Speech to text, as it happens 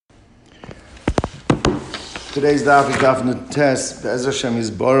Today's daf is daf Nutes. Be'ez Hashem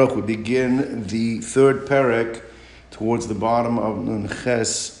Yisbarach. We begin the third perek towards the bottom of Nun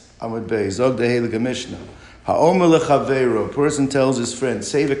Ches Amud Beis. Zog Dehelig Mishnah. Ha'omer lechaveiro. A person tells his friend,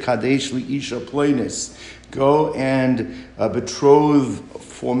 "Save a kadesh li isha pleinis." Go and betroth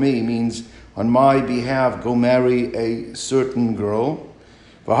for me, means on my behalf, go marry a certain girl.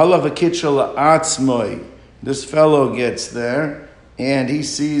 V'halav v'kitcha la'atzmoi. This fellow gets there. And he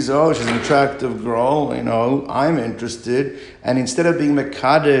sees, oh, she's an attractive girl, I'm interested. And instead of being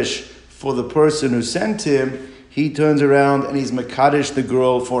Mekadesh for the person who sent him, he turns around and he's Mekadesh the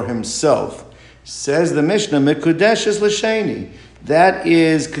girl for himself. Says the Mishnah, Mekudeshes l'sheni. That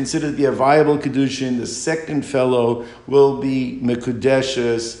is considered to be a viable Kiddushin. The second fellow will be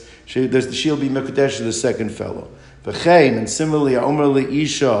Mekudeshes. She'll be Mekudeshes the second fellow. V'chein, and similarly, Omer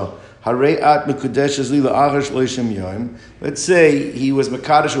le'isha, let's say he was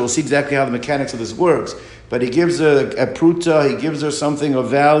Mekadesh. We'll see exactly how the mechanics of this works. But he gives her a pruta, he gives her something of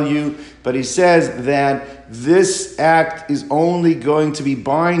value, but he says that this act is only going to be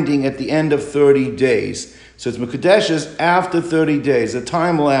binding at the end of 30 days. So it's Mekudeshes after 30 days, a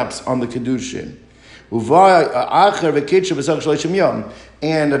time lapse on the Kiddushin.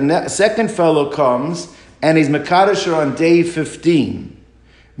 And a second fellow comes, and he's Mekadesh on day 15.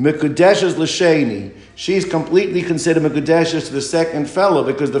 Mekudeshes l'sheni. She's completely considered Mekudeshes to the second fellow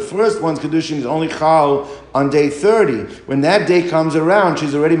because the first one's Kiddushin is only Chal on day 30. When that day comes around,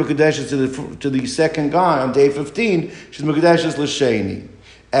 she's already Mekudeshes to the second guy on day 15. She's Mekudeshes l'sheni.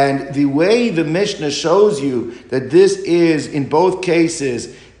 And the way the Mishnah shows you that this is, in both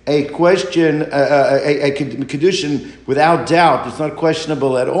cases, a question, a Kiddushin without doubt, it's not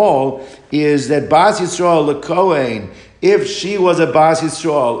questionable at all, is that Bas Yisrael l'Kohen, if she was a Bas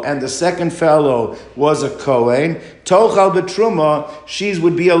Yisrael and the second fellow was a Kohen, Tochal Betruma, she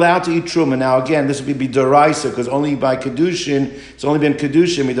would be allowed to eat Truma. Now again, this would be Doraisa, because only by Kiddushin, it's only been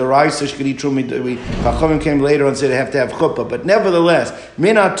Kiddushin, Doraisa, she could eat Truma. Chachamim came later and said they have to have Chuppah. But nevertheless,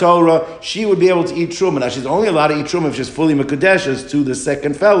 Minat Torah, she would be able to eat Truma. Now she's only allowed to eat Truma if she's fully Mekudeshes to the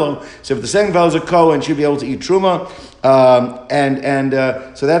second fellow. So if the second fellow is a Kohen, she'd be able to eat Truma.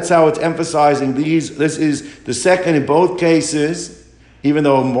 So that's how it's emphasizing these. This is the second in both cases, even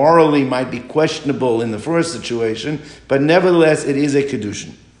though morally might be questionable in the first situation, but nevertheless it is a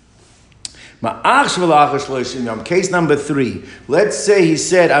Kiddushin. Case number 3. Let's say he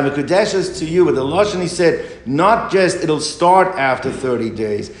said, I'm a Kedushes to you, but the Lashon he said, not just it'll start after 30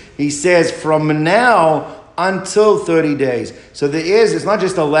 days. He says from now until 30 days. So it's not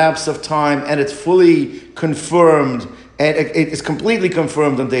just a lapse of time and it's fully confirmed and it's completely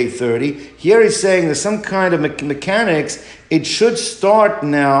confirmed on day 30. Here he's saying there's some kind of mechanics. It should start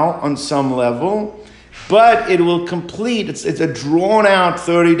now on some level, but it will complete. It's a drawn out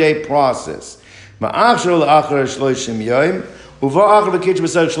 30-day process. And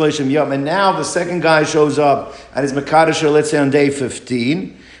now the second guy shows up and is Mekadesh, let's say on day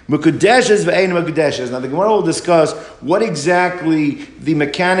 15. Mekudeshes ve'ein Mekudeshes. Now the Gemara will discuss what exactly the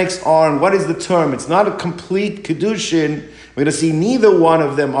mechanics are and what is the term. It's not a complete Kiddushin. We're going to see neither one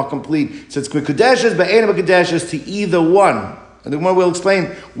of them are complete. So it's Mekudeshes ve'ein Mekudeshes to either one. And the Gemara will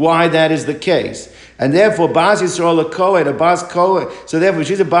explain why that is the case. And therefore, Bas Yisrael a Kohen, a Bas Kohen. So therefore,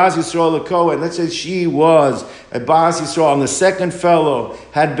 she's a Bas Yisrael a Kohen. Let's say she was a Bas Yisrael and the second fellow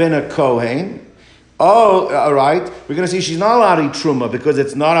had been a Kohen. Oh, all right. We're going to see she's not allowed to eat Truma because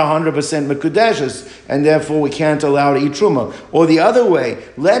it's not 100% Mekudeshes, and therefore we can't allow her to eat Truma. Or the other way,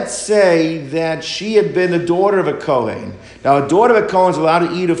 let's say that she had been the daughter of a Kohen. Now, a daughter of a Kohen is allowed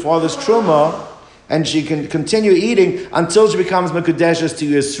to eat her father's Truma, and she can continue eating until she becomes Mekudeshes to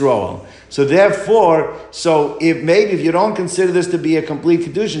Yisrael. So therefore, if you don't consider this to be a complete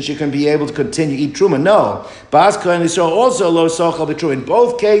Kiddushin, she can be able to continue to eat Truma. No. Bas Kohen Yisrael also lo sochal b'Truma. In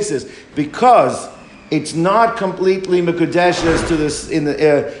both cases, because it's not completely Mekudeshes to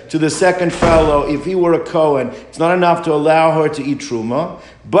the second fellow. If he were a Kohen, it's not enough to allow her to eat Truma.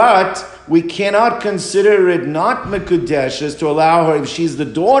 But we cannot consider it not Mekudeshes to allow her, if she's the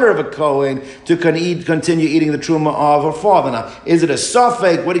daughter of a Kohen, to continue eating the Truma of her father. Now, is it a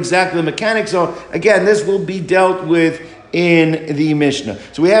suffix? What exactly the mechanics are? Again, this will be dealt with in the Mishnah.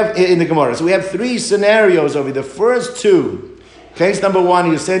 So we have in the Gemara. So we have 3 scenarios over the first 2. Case number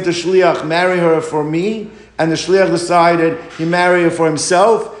 1, he said to Shliach, marry her for me, and the Shliach decided he marry her for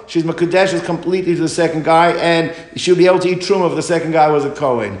himself. she's Mekudeshes completely to the second guy, and she would be able to eat Truma if the second guy was a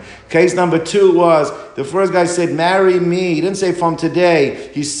Kohen. Case number 2 was, the first guy said, marry me. He didn't say from today.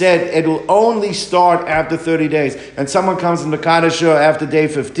 He said it will only start after 30 days. And someone comes in Mekadesh after day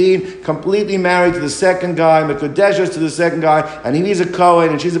 15, completely married to the second guy, Mekudeshes to the second guy, and he's a Kohen,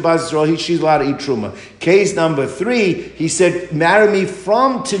 and she's a Bas Yisrael, she's allowed to eat Truma. Case number 3, he said, marry me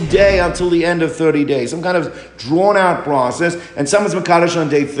from today until the end of 30 days. Some kind of drawn-out process, and someone's Mekadesh on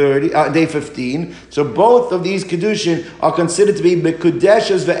day 15. So both of these Kiddushin are considered to be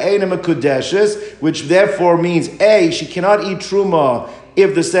Mekudeshes ve'ena Mekudeshes, which therefore means, A, she cannot eat Truma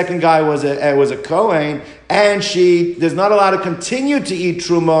if the second guy was a Kohen, and she is not allowed to continue to eat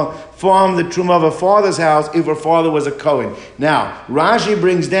Truma from the Truma of her father's house if her father was a Kohen. Now, Rashi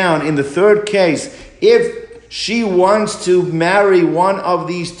brings down in the third case, if she wants to marry one of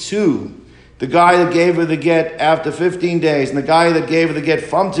these two, the guy that gave her the get after 15 days and the guy that gave her the get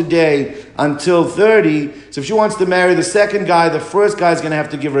from today until 30. So if she wants to marry the second guy, the first guy is going to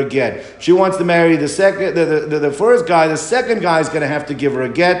have to give her a get. If she wants to marry the first guy, the second guy is going to have to give her a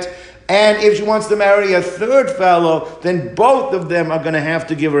get. And if she wants to marry a third fellow, then both of them are going to have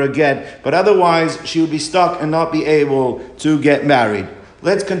to give her a get. But otherwise, she would be stuck and not be able to get married.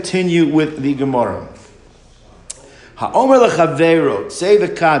 Let's continue with the Gemara. Ha'omer l'chaveiro, say the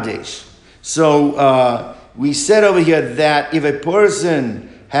Kaddish. So we said over here that if a person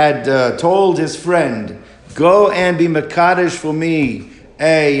had told his friend, go and be Mekadesh for me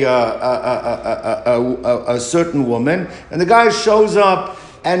a certain woman, and the guy shows up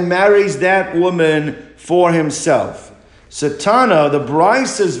and marries that woman for himself. Satana, the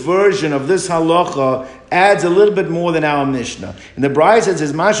Bryce's version of this halacha, adds a little bit more than our Mishnah. And the Bryce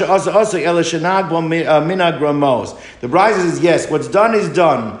says, Masha asa asa ela shenag bo minag ramos. The Bryce says, yes, what's done is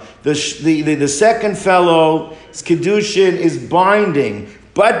done. The second fellow's Kiddushin is binding,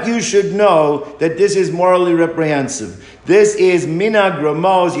 but you should know that this is morally reprehensible. This is minag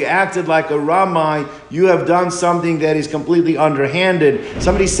ramos. You acted like a Ramai. You have done something that is completely underhanded.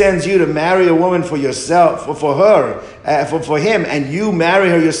 Somebody sends you to marry a woman for yourself, for him, and you marry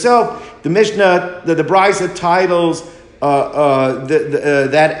her yourself. The Mishnah, the Brisa titles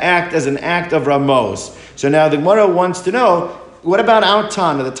that act as an act of Ramos. So now the Gemara wants to know, what about our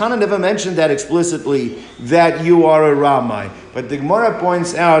Tana? The Tana never mentioned that explicitly, that you are a Ramai. But the Gemara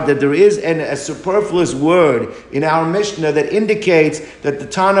points out that there is a superfluous word in our Mishnah that indicates that the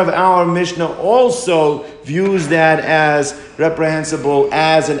Tana of our Mishnah also views that as reprehensible,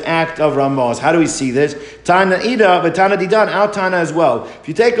 as an act of Ramos. How do we see this? Tana Ida, but Tana Didan, our Tana as well. If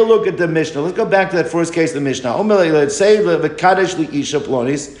you take a look at the Mishnah, let's go back to that first case of the Mishnah. Let's say the Kaddish li Isha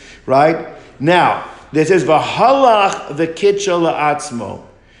Plonis, right? Now, this is V'halach v'kitcha la'atzmo,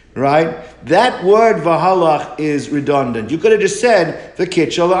 right? That word V'halach is redundant. You could have just said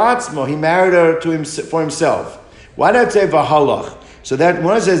v'kitcha la'atzmo. He married her for himself. Why not say V'halach? So that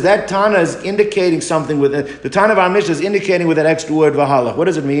one says that Tana is indicating something with it. The Tana of our Mishnah is indicating with that extra word V'halach. What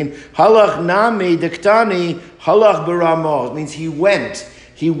does it mean? Halach nami diktani halach b'ramos. It means he went.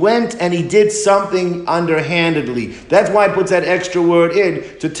 He went and he did something underhandedly. That's why it puts that extra word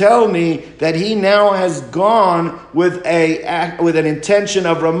in, to tell me that he now has gone with an intention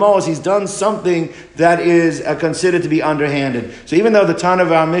of Ramos. He's done something that is considered to be underhanded. So even though the Tana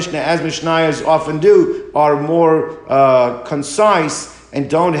of our Mishnah, as Mishnayos often do, are more concise and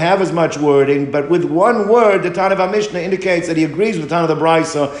don't have as much wording, but with one word, the Tana of our Mishnah indicates that he agrees with the Tana of the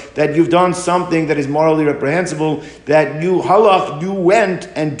Brisa, that you've done something that is morally reprehensible, that you went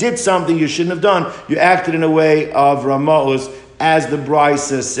and did something you shouldn't have done. You acted in a way of Ramos, as the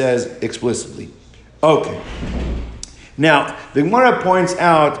Brisa says explicitly. Okay. Now, the Gemara points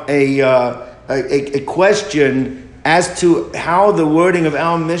out a question as to how the wording of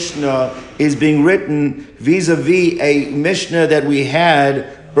our Mishnah is being written vis-a-vis a Mishnah that we had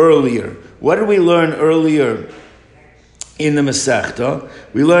earlier. What did we learn earlier in the Masechta?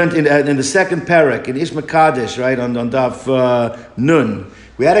 We learned in the second parak, in Ish Mekadesh, right, on Daf Nun.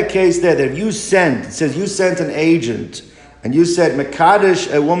 We had a case there that it says you sent an agent, and you said,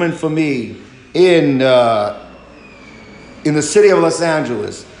 Mekadesh, a woman for me, in the city of Los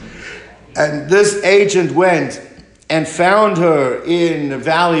Angeles. And this agent went and found her in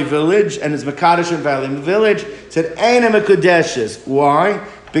Valley Village, and is Mekadesh in Valley Village, said, Eina Mekudeshes. Why?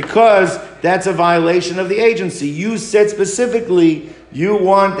 Because that's a violation of the agency. You said specifically you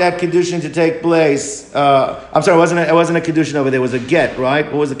want that Kiddushin to take place. I'm sorry, it wasn't a Kiddushin over there, it was a get, right?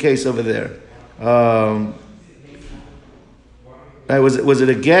 What was the case over there? Was it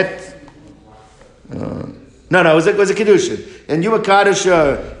a get? No, it was a Kiddushin. And you were Kaddish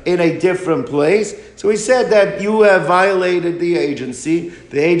in a different place. So he said that you have violated the agency.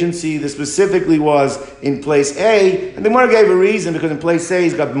 The agency that specifically was in place A. And the Gemara gave a reason, because in place A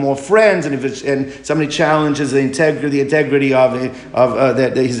he's got more friends, and if somebody challenges the integrity of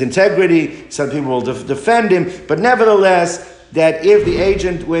his integrity, some people will defend him. But nevertheless, that if the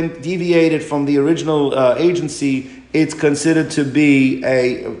agent deviated from the original agency, it's considered to be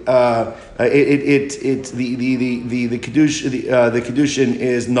the Kiddushin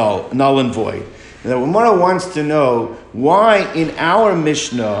is null and void. Now, Gemara wants to know why in our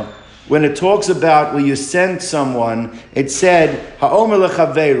Mishnah, when it talks about when you sent someone, it said ha'omer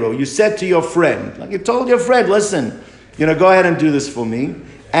lechaveiro. You said to your friend, like you told your friend, listen, go ahead and do this for me.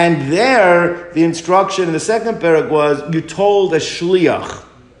 And there, the instruction in the second parak was you told a shliach.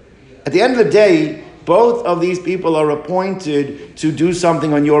 At the end of the day, both of these people are appointed to do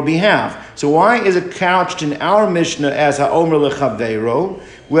something on your behalf. So why is it couched in our Mishnah as ha'omer lechaveiro,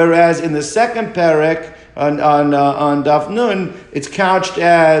 whereas in the second parak on Daf Nun, it's couched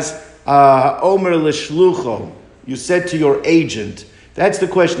as ha'omer leshlucho. You said to your agent. That's the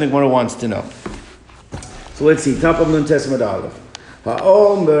question that one wants to know. So let's see. Top of Nun Testament Aleph.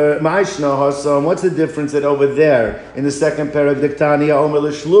 Ha'omer ma'ishna hasam. What's the difference that over there in the second parak diktani ha'omer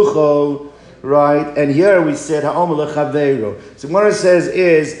leshlucho? Right, and here we said ha'omer lechaveiro. So what it says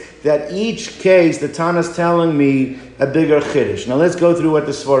is that each case the Tana's telling me a bigger chiddush. Now let's go through what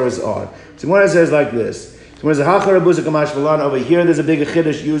the svaras are. So what it says like this. So when it says hachar rabuzak amashvalan, over here there's a bigger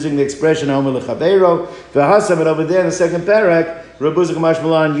chiddush using the expression ha'omer lechaveiro. V'hasam, and over there in the second parak rabuzak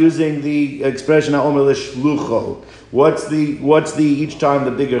amashvalan using the expression ha'omer leshlucho. What's the each time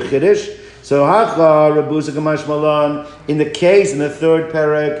the bigger chiddush? So Hacha, Rabuzak Mashmalan, in the case in the third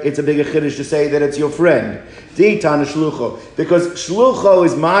parak, it's a bigger chiddush to say that it's your friend. Ditana Shlucho. Because Shlucho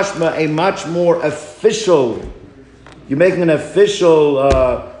is mashma, a much more official, you're making an official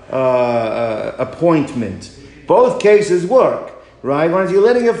appointment. Both cases work, right? One is you're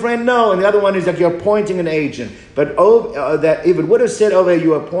letting your friend know, and the other one is like you're appointing an agent. But that if it would have said over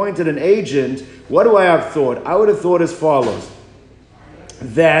you appointed an agent, what do I have thought? I would have thought as follows.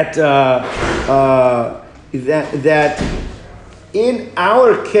 That in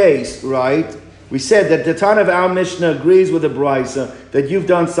our case, right, we said that the Tana of our Mishnah agrees with the Brisa that you've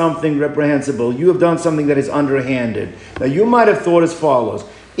done something reprehensible, you have done something that is underhanded. Now you might have thought as follows.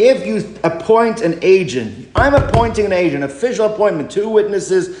 If you appoint an agent, I'm appointing an agent, official appointment, 2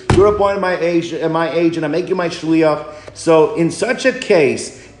 witnesses, you're appointing my agent, I make you my shliach. So in such a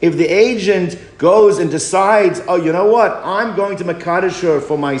case, if the agent goes and decides, oh, you know what, I'm going to Makadosh her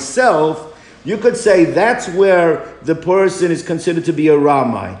for myself, you could say that's where the person is considered to be a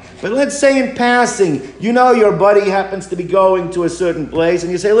Ramai. But let's say in passing, your buddy happens to be going to a certain place,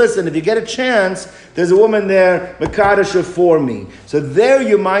 and you say, listen, if you get a chance, there's a woman there, Makadosh her for me. So there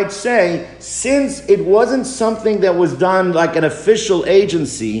you might say, since it wasn't something that was done like an official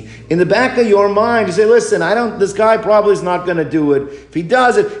agency, in the back of your mind, you say, listen, this guy probably is not going to do it. If he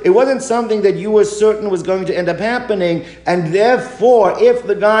does it, it wasn't something that you were certain was going to end up happening, and therefore, if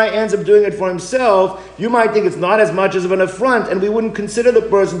the guy ends up doing it for himself, you might think it's not as much as of an affront, and we wouldn't consider the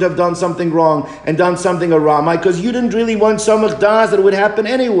person to have done something wrong and done something aramai, because you didn't really want samach das that it would happen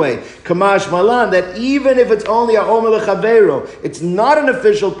anyway. Kamash malan, that even if it's only a omer lechaveiro, it's not an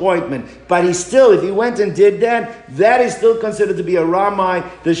official appointment, but if he went and did that, that is still considered to be a ramai.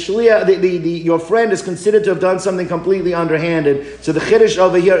 The shliach, your friend is considered to have done something completely underhanded. So the chiddush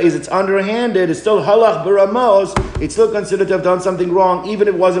over here is it's underhanded, it's still halach baramos, it's still considered to have done something wrong, even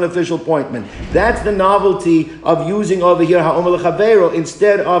if it was an official appointment. That's the novelty of using over here ha'omer lechaveiro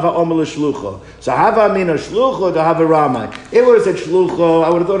instead of ha'omer leshlucho. So hava mina shlucho to hava ramai. If it was a shlucho, I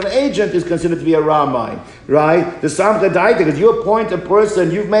would have thought an agent is considered to be a ramai, right? The samcha daita, because you appoint a person,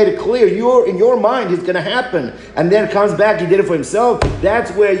 you've made it clear, in your mind it's going to happen, and then it comes back, he did it for himself.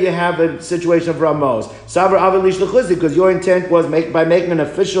 That's where you have a situation of ramos. Savar avalish lechuzik, because your intent was by making an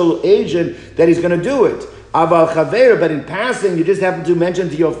official agent that he's going to do it. Aval chaver, but in passing, you just happen to mention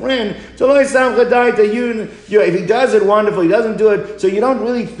to your friend, so if he does it, wonderful, he doesn't do it, so you don't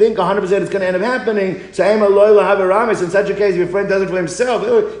really think 100% it's going to end up happening, so in such a case, if your friend does it for himself, he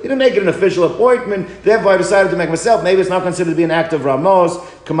didn't make it an official appointment, therefore I decided to make myself, maybe it's not considered to be an act of ramos,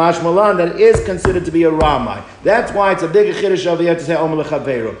 kamash malan, that is considered to be a ramai. That's why it's a bigger chiddush over here to say omer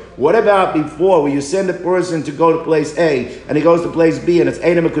lechaveiro. What about before, where you send a person to go to place A, and he goes to place B, and it's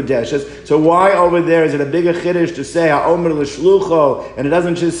Eina Mekudeshes, so why over there is it a bigger chiddush to say ha'omer l'shlucho, and it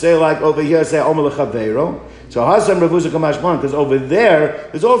doesn't just say like over here, say omer lechaveiro? So Hasam Ravuzah Kamashman, because over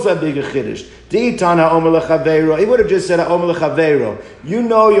there's also a bigger chiddush. Ditana Omer Lechaveiro. He would have just said Omer Lechaveiro. You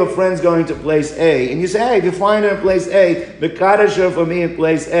know your friend's going to place A, and you say, hey, if you find her in place A, Mekadesh her for me in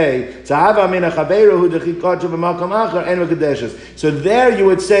place A. So there you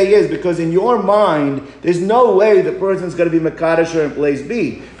would say yes, because in your mind, there's no way the person's going to be Mekadesh her in place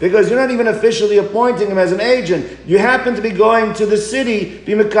B, because you're not even officially appointing him as an agent. You happen to be going to the city,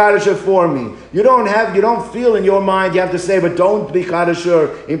 be Mekadesh her for me. You don't feel in your mind you have to say, but don't be Mekadesh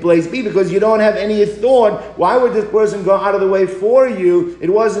her in place B, because you don't have any thought, why would this person go out of the way for you? It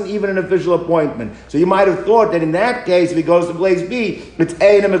wasn't even an official appointment. So you might have thought that in that case, if he goes to place B, it's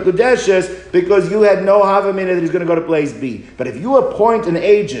A and a Mekudeshes, because you had no Havamina that he's going to go to place B. But if you appoint an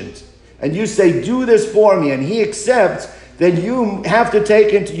agent, and you say, do this for me, and he accepts, then you have to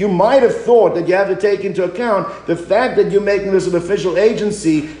you might have thought that you have to take into account the fact that you're making this an official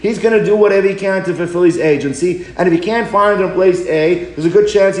agency. He's going to do whatever he can to fulfill his agency, and if he can't find in place A, there's a good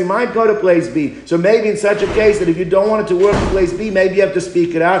chance he might go to place B. So maybe in such a case that if you don't want it to work in place B, maybe you have to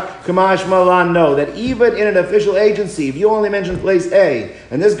speak it out. Kamash Malan, no, that even in an official agency, if you only mention place A,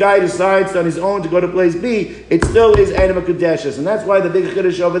 and this guy decides on his own to go to place B, it still is Einam Kadeshes. And that's why the big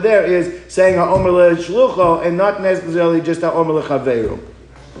Kiddush over there is saying Ha'omer Le'shlucho, and not necessarily just Ha'omer Le'chaveru.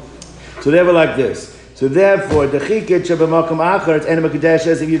 So they were like this. So therefore, the chikit shebamakom acher, it's Einam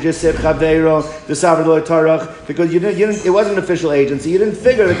Kadeshes, if you just said Chaveiro, the Savra Lo Tarach, because you didn't, it wasn't an official agency. You didn't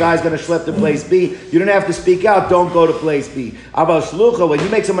figure the guy's going to schlep to place B. You didn't have to speak out, don't go to place B. Abal Shlucha, when you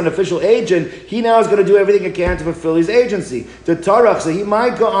make someone an official agent, he now is going to do everything he can to fulfill his agency. The Tarach, so he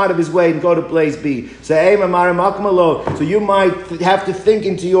might go out of his way and go to place B. So you might have to think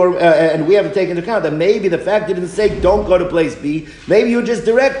into your, and we have to take into account that maybe the fact you didn't say don't go to place B, maybe you're just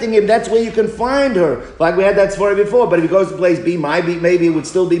directing him, that's where you can find her. Like we had that story before, but if he goes to place B, maybe it would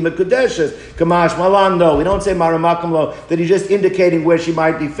still be Mekudeshes. Kamash Malan, no. We don't say Maramakim lo, that he's just indicating where she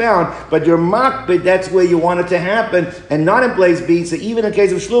might be found, but your makbid, that's where you want it to happen, and not in place B, so even in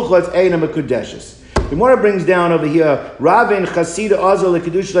case of Shlucha, it's Eina Mekudeshes. The Gemara brings down over here, Ravin Chasida Azal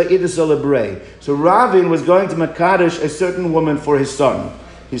Kedushla Idasol Lebrei. So Ravin was going to Mekadesh a certain woman for his son.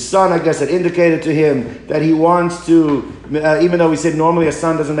 His son, I guess, had indicated to him that he wants to, even though we said normally a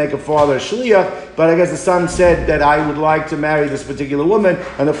son doesn't make a father a shliach, but I guess the son said that I would like to marry this particular woman,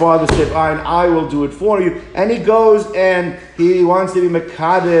 and the father said, fine, I will do it for you. And he goes and he wants to be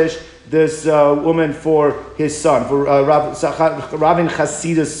Mekadesh, this woman for his son, for Ravin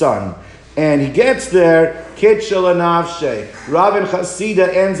Chasida's son. And he gets there, Kitshel Navshe. Ravin Chasida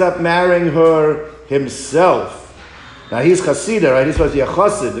ends up marrying her himself. Now he's Chasida, right? He's supposed to be a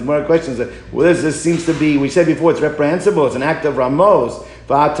Chassid. The more questions that, well, this seems to be, we said before, it's reprehensible. It's an act of Ramos.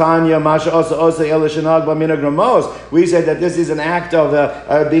 We said that this is an act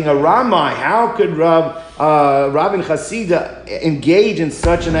of being a Ramai. How could Ravin Chasida engage in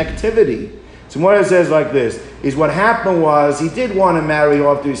such an activity? So what it says like this, is what happened was, he did want to marry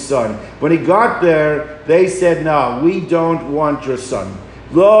off to his son. When he got there, they said, no, we don't want your son.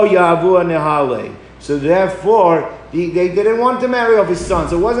 Lo Yavua Nehale. So therefore, they didn't want to marry off his son.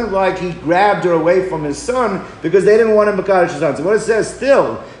 So it wasn't like he grabbed her away from his son because they didn't want him to Mekadesh his son. So what it says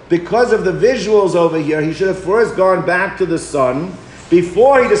still, because of the visuals over here, he should have first gone back to the son.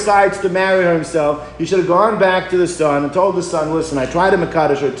 Before he decides to marry her himself, he should have gone back to the son and told the son, listen, I tried to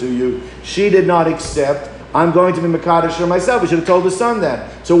Mekadesh her to you. She did not accept. I'm going to be Mekadesh her myself. He should have told the son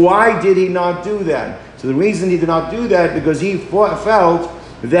that. So why did he not do that? So the reason he did not do that, because he felt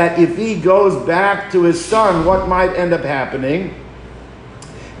that if he goes back to his son, what might end up happening?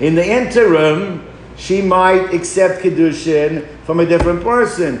 In the interim, she might accept Kiddushin from a different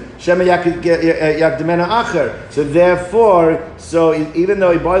person. So therefore, even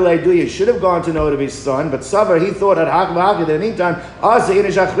though he should have gone to know it of his son, but Savar, he thought that in the meantime,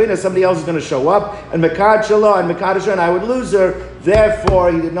 somebody else is going to show up, and Mekadesh and I would lose her.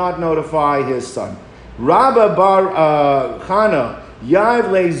 Therefore, he did not notify his son. Rabba bar Chana, Yav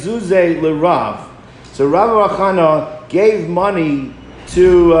lezuze lerav. So Rav Chana gave money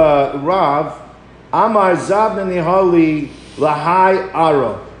to Rav. Amar Zabna Nihali Lahai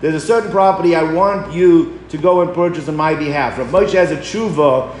Aro. There's a certain property I want you to go and purchase on my behalf. Rav Moshe has a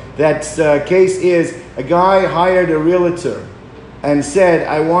tshuva. That case is a guy hired a realtor and said,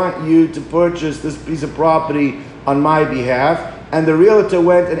 I want you to purchase this piece of property on my behalf. And the realtor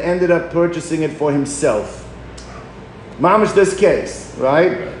went and ended up purchasing it for himself. Mamish this case,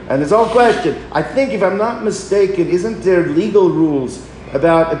 right? And there's all question. I think, if I'm not mistaken, isn't there legal rules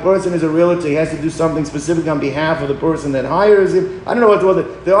about a person is a realtor, he has to do something specific on behalf of the person that hires him? I don't know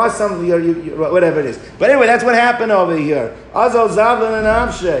what there are some, whatever it is. But anyway, that's what happened over here. Azal Zavlan and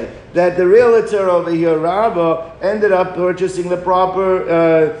Avshe, that the realtor over here, Rabba, ended up purchasing the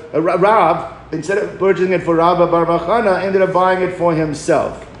proper, Rav instead of purchasing it for Rabbi Bar Bachana, ended up buying it for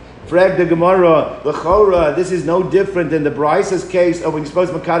himself. Frag the Gemara, l'chora, this is no different than the Braisa's case of when you're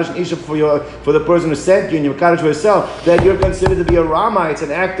supposed to Makadosh an Isha for the person who sent you and you Makadosh for yourself, that you're considered to be a Rama. It's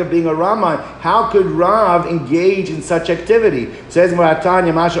an act of being a Rama. How could Rav engage in such activity? It says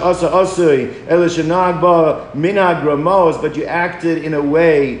Maratanya, Masha Asa Asui, Elishanagba, Minag Ramos, but you acted in a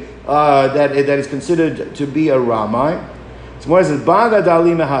way that is considered to be a Rama. So more says, Baga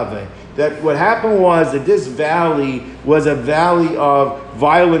Dali Mehave. That what happened was that this valley was a valley of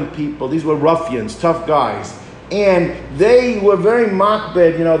violent people. These were ruffians, tough guys. And they were very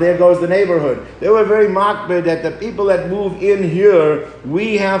makbid, there goes the neighborhood. They were very makbid that the people that move in here,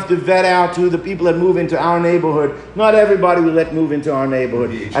 we have to vet out to the people that move into our neighborhood. Not everybody we let move into our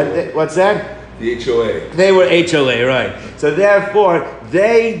neighborhood. What's that? The HOA. They were HOA, right. So therefore,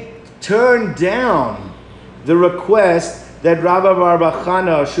 they turned down the request that Rabbi Bar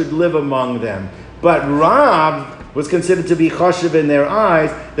Bachana should live among them. But Rav was considered to be chashiv in their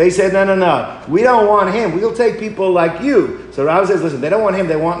eyes. They said, no, we don't want him. We'll take people like you. So Rav says, listen, they don't want him,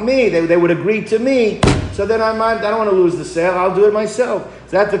 they want me. They would agree to me. So then I don't want to lose the sale, I'll do it myself.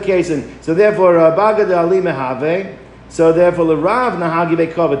 So that's the case. And so therefore, Bagad Ali Mehave, so therefore the Rav Nahagi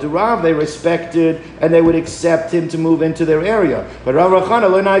Bekava, to Rav they respected and they would accept him to move into their area. But Rav Rachana,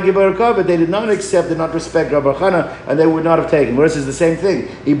 they did not accept, did not respect Rav Rachana, and they would not have taken. Versus the same thing.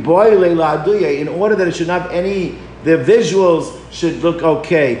 In order that it should not have the visuals should look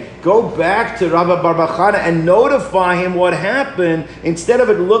okay. Go back to Rabbi Bar Bachana and notify him what happened instead of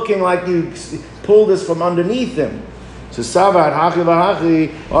it looking like you pulled this from underneath him. So Savar Hachi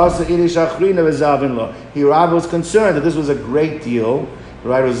Vahachi also Irish Achrina V'Zavin Lo. Rabbi was concerned that this was a great deal,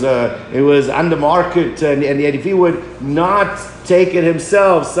 right? It was on the market, and yet if he would not take it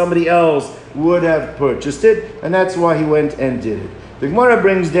himself, somebody else would have purchased it, and that's why he went and did it. The Gemara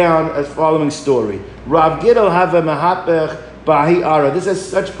brings down a following story. Rav Gidel have a mahapech Bahi Ara. This is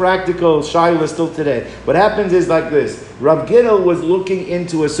such practical shaila still today. What happens is like this. Rav Gidel was looking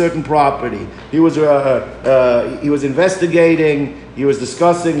into a certain property. He was investigating. He was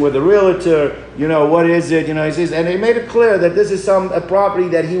discussing with the realtor. What is it? He says, and he made it clear that this is a property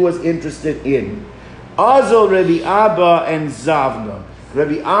that he was interested in. Azol Rabbi Abba and Zavna.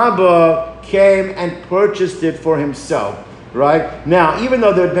 Rabbi Abba came and purchased it for himself. Right now, even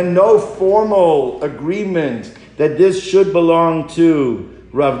though there had been no formal agreement that this should belong to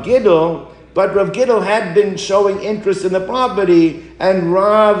Rav Gidel, but Rav Gidel had been showing interest in the property, and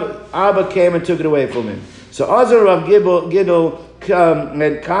Rav Abba came and took it away from him. So Azar Rav Gidel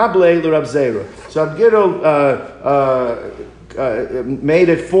and Kable Rav Zera. So Rav Gidel made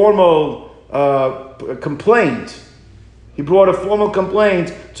a formal complaint. He brought a formal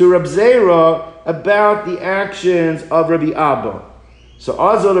complaint to Rav Zera about the actions of Rabbi Abba. So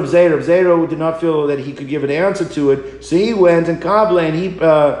Azal Rav Zera did not feel that he could give an answer to it, so he went and Kabla and he,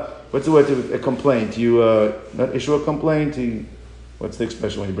 what's the word, a complaint? Not issue a complaint, what's the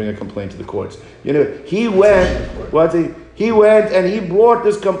expression when you bring a complaint to the courts? He went and he brought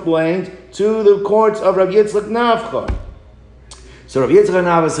this complaint to the courts of Rav Yitzchak Nafcha. So Rav Yitzchak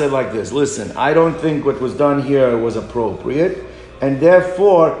Nafcha said like this, listen, I don't think what was done here was appropriate, and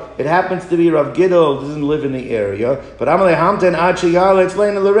therefore, it happens to be Rav Gidel doesn't live in the area, but Amalei Hamten Achiyala, it's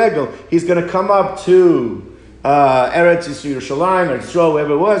laying in the regal. He's going to come up to Eretz Yisrael, or Yisrael,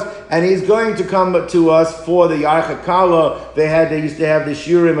 wherever it was, and he's going to come to us for the Yarcha Kala. They used to have the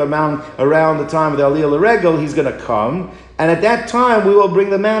Shurim amount around the time of the Aliyah L'Regel. He's going to come, and at that time, we will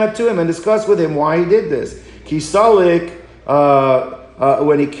bring the manna to him and discuss with him why he did this. Kisalik,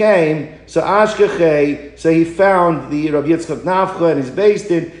 when he came, so Ashkechei, so he found the Rav Yitzchak Nafcha and his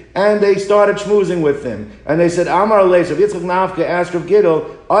based in, and they started schmoozing with him. And they said, Amar Leis, Rav Yitzchak Nafcha asked Rav Gidel,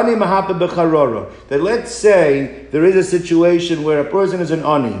 Ani Mahapa Becharora, that let's say there is a situation where a person is an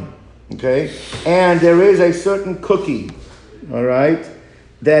Ani, okay, and there is a certain cookie, all right,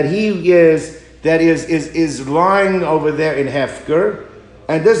 that he is lying over there in Hefker,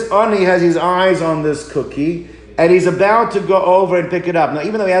 and this Ani has his eyes on this cookie, and he's about to go over and pick it up. Now,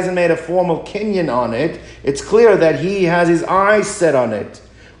 even though he hasn't made a formal kinyan on it, it's clear that he has his eyes set on it.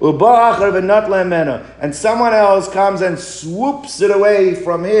 And someone else comes and swoops it away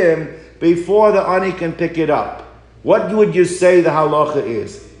from him before the ani can pick it up. What would you say the halacha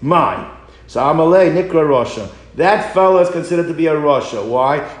is? Mine. So Amalei Nikra Rosha. That fellow is considered to be a Rosha.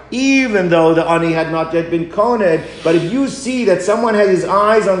 Why? Even though the ani had not yet been koned, but if you see that someone has his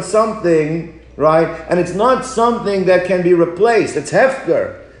eyes on something, right? And it's not something that can be replaced. It's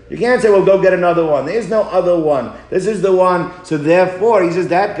hefker. You can't say, well, go get another one. There is no other one. This is the one. So therefore, he says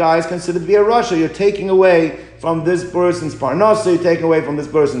that guy is considered to be a Rasha. You're taking away from this person's parnasa, you're taking away from this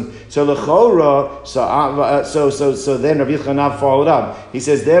person. So l'chora, so then Rabbi Yochanan followed up. He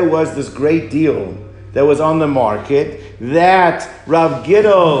says there was this great deal that was on the market that Rav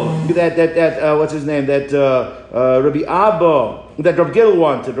Gidel, that what's his name, that Rabbi Abba, that Rav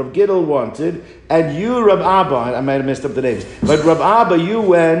Gidel wanted, and you, Rav Abba, I might have messed up the names, but Rav Abba, you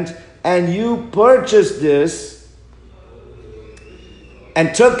went and you purchased this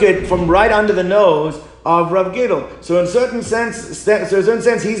and took it from right under the nose of Rav Gidel. So in a certain sense,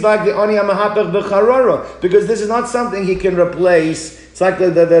 he's like the Oni HaMahapach B'Charora, because this is not something he can replace. It's like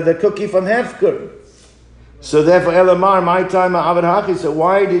the cookie from Hefker. So therefore, Elamar, my time, Avad Hachi. So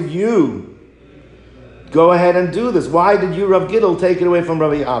why did you go ahead and do this? Why did you, Rav Gidel, take it away from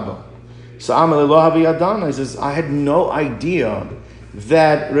Rabbi Abba? So Amal Lo Havi Adana, he says, I had no idea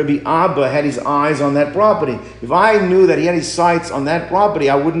that Rabbi Abba had his eyes on that property. If I knew that he had his sights on that property,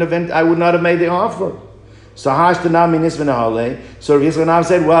 I would not have made the offer. So Hashtanami Nisvanahale. So Rabbi Yisrael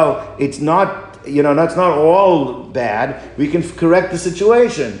said, well, it's not, that's not all bad. We can correct the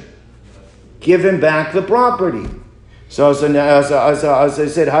situation. Give him back the property. So I said,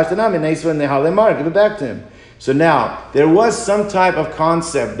 Hashtanami Nisvanahale, give it back to him. So now, there was some type of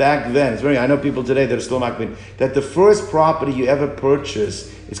concept back then, I know people today that are still makbid, that the first property you ever purchase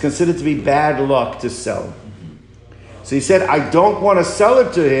is considered to be bad luck to sell. So he said, I don't want to sell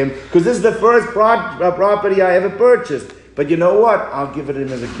it to him because this is the first property I ever purchased. But you know what? I'll give it to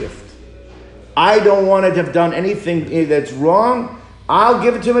him as a gift. I don't want to have done anything that's wrong. I'll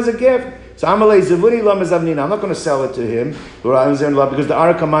give it to him as a gift. So I'm not going to sell it to him because the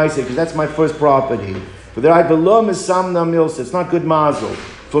Arakamaisi, because that's my first property. But there I belum is samna milsa. It's not good mazel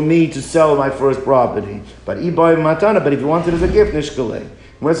for me to sell my first property. But ibay matana. But if you want it as a gift, nishkale.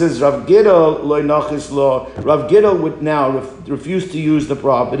 When it says Rav Gidel loy nachis lo, Rav Gidel would now refuse to use the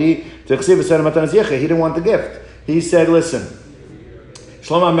property to chsiv v'seder matanas yecha. He didn't want the gift. He said, "Listen,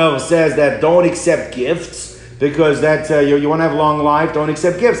 Shlomo Melech says that don't accept gifts because that you want to have long life. Don't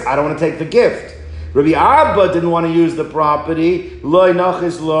accept gifts. I don't want to take the gift." Rabbi Abba didn't want to use the property, loy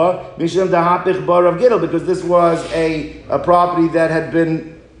nachis lo, mishum dahapich bar Rav Gidel, because this was a property that had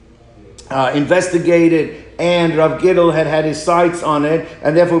been investigated, and Rav Gidel had his sights on it,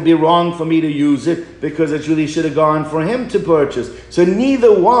 and therefore it would be wrong for me to use it, because it really should have gone for him to purchase. So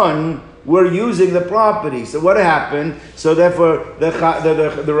neither one were using the property. So what happened? So therefore the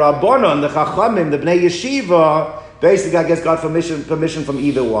Rabbanon, the Chachamim, the Bnei Yeshiva, basically, I guess, got permission from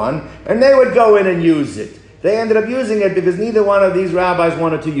either one, and they would go in and use it. They ended up using it because neither one of these rabbis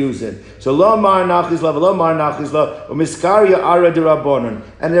wanted to use it. So lo mar nachizla, lo mar nachizla, umiskaria ara de rabbonon,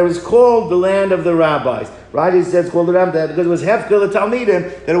 and it was called the land of the rabbis. Right? He says called the rabbis because it was hefker the talmidim,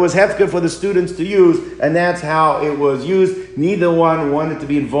 that it was hefker for the students to use, and that's how it was used. Neither one wanted to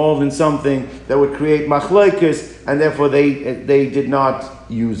be involved in something that would create machlokes, and therefore they did not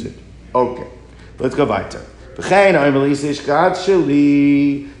use it. Okay, let's go weiter. So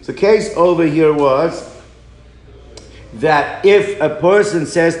the case over here was that if a person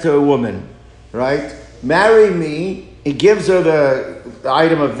says to a woman, right, marry me, he gives her the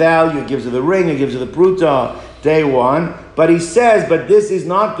item of value, he gives her the ring, he gives her the pruta, day one, but he says, but this is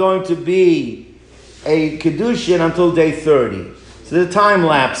not going to be a Kiddushin until day 30. So there's a time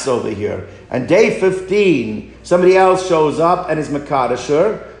lapse over here. And day 15, somebody else shows up and is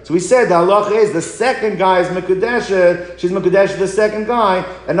Makadasher. So we said the halacha is the second guy is Mekudesha, she's Mekudesha the second guy,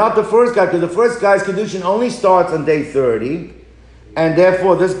 and not the first guy, because the first guy's Kiddushin only starts on day 30, and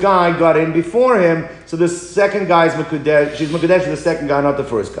therefore this guy got in before him, so the second guy is Mekudesha, she's Mekudesha the second guy, not the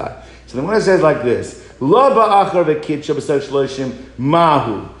first guy. So the one says like this, Lo ba'achar v'kitsha b'sar shloshim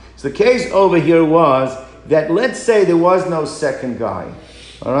mahu. So the case over here was that let's say there was no second guy.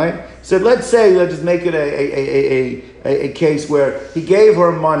 All right. So let's just make it a case where he gave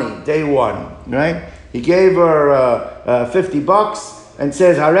her money day one. Right. He gave her $50 and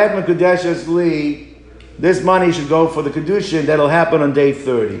says, "Haret mekudeshes li." This money should go for the kedushin that'll happen on day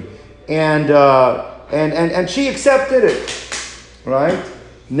 30, and she accepted it. Right.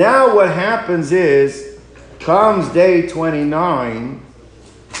 Now what happens is, comes day 29,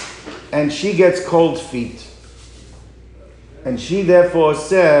 and she gets cold feet. And she therefore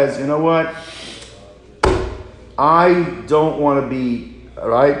says, you know what? I don't want to be, all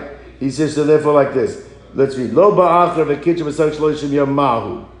right? He says, so therefore like this. Let's read. Lo ba'achar v'kitcha v'sach shloshim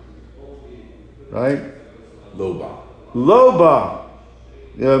yamahu. Right? Lo ba.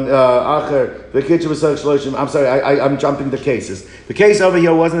 Achar v'kitcha v'sach shloshim. I'm sorry, I'm jumping the cases. The case over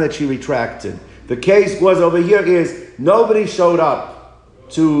here wasn't that she retracted. The case was over here is nobody showed up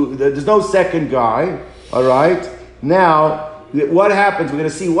to, there's no second guy, all right? Now, what happens? We're going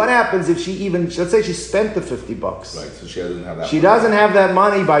to see what happens if she even, let's say she spent the $50. Right, so she doesn't have that She doesn't have that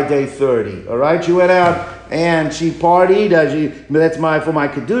money by day 30, all right? She went out and she partied, that's for my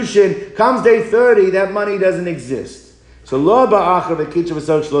Kiddushin. Comes day 30, that money doesn't exist. So lo ba'achar v'kitcha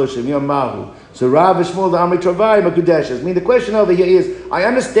v'sot shloshim, yom mahu. So Rav Shmuel the Amri Travai Makudeshes. I mean, the question over here is, I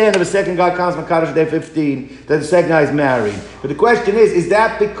understand if a second guy comes Makadosh day 15, that the second guy is married. But the question is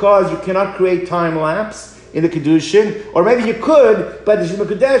that because you cannot create time lapse in the Kiddushin? Or maybe you could, but the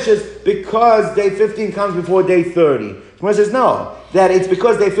Makudeshes because day 15 comes before day 30. Someone says no, that it's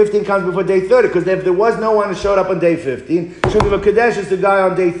because day 15 comes before day 30, because if there was no one who showed up on day 15, should be Makudeshes the guy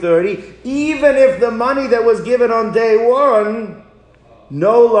on day 30, even if the money that was given on day 1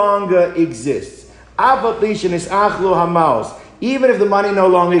 no longer exists. Even if the money no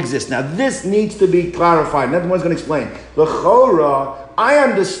longer exists. Now this needs to be clarified. Another one's going to explain. L'chora, I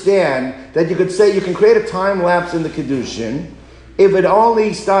understand that you could say you can create a time lapse in the Kiddushin if it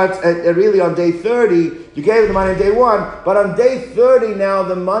only starts really on day 30. You gave the money on day 1, but on day 30 now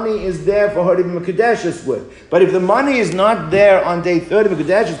the money is there for her to be Mekudeshes with. But if the money is not there on day 30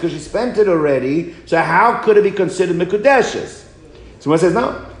 Mekudeshes because she spent it already, so how could it be considered Mekudeshes? Someone says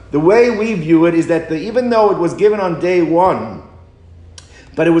no. The way we view it is that even though it was given on day 1,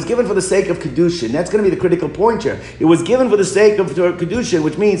 but it was given for the sake of Kiddushin. That's going to be the critical point here. It was given for the sake of Kiddushin,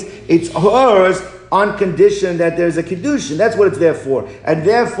 which means it's hers on condition that there's a Kiddushin. That's what it's there for. And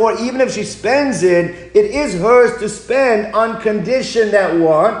therefore, even if she spends it, it is hers to spend on condition that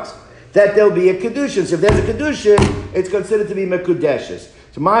what? That there'll be a Kiddushin. So if there's a Kiddushin, it's considered to be Mekudeshes.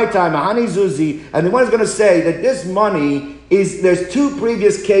 So my time, Mahani Zuzi, and the one is going to say that this money there's 2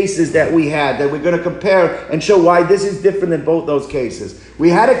 previous cases that we had that we're going to compare and show why this is different than both those cases. We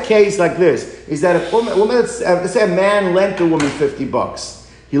had a case like this, is that a woman, let's say a man lent a woman $50.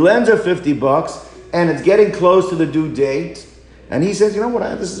 He lends her $50 and it's getting close to the due date. And he says, you know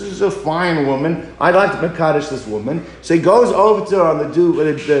what, this is a fine woman. I'd like to Mekadosh this woman. So he goes over to her on the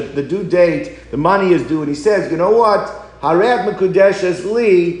due date, the money is due, and he says, you know what, Haret Mekudeshes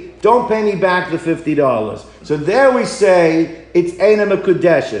Li, don't pay me back the $50. So there we say it's Eina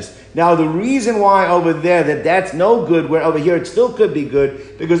Mekudeshes. Now the reason why over there that's no good, where over here it still could be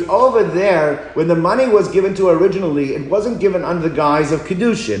good, because over there, when the money was given to her originally, it wasn't given under the guise of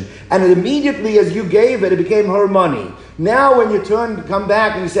Kiddushin. And immediately as you gave it, it became her money. Now when you come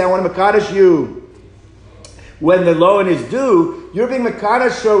back and you say, I want to Mekadosh you, when the loan is due, you're being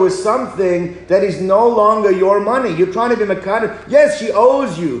Mekadosh with something that is no longer your money. You're trying to be Mekadosh. Yes, she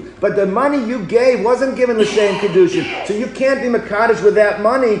owes you, but the money you gave wasn't given the same Kiddushin. So you can't be Mekadosh with that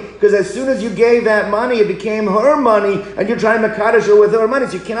money, because as soon as you gave that money, it became her money, and you're trying to Mekadosh with her money.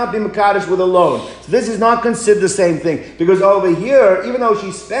 So you cannot be Mekadosh with a loan. So this is not considered the same thing, because over here, even though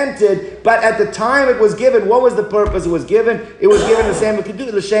she spent it, but at the time it was given, what was the purpose it was given? It was given the same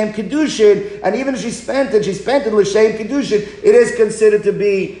Kiddushin, and even if she spent it l'shem Kiddushin. It is considered to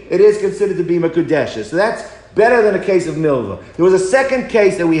be Mekudeshes. So that's better than a case of Milva. There was a second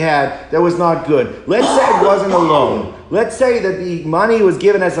case that we had that was not good. Let's say it wasn't a loan. Let's say that the money was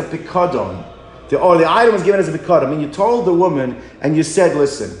given as a pikadon, or the item was given as a pikadon. I mean, you told the woman and you said,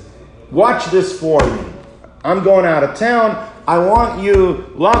 listen, watch this for me. I'm going out of town. I want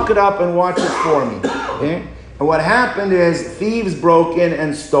you lock it up and watch it for me. Okay? And what happened is thieves broke in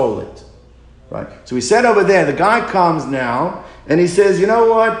and stole it. Right? So we said over there, the guy comes now, and he says, you know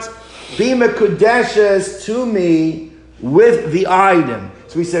what? Be Mekudeshes to me with the item.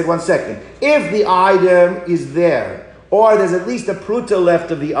 So we said, 1 second. If the item is there, or there's at least a pruta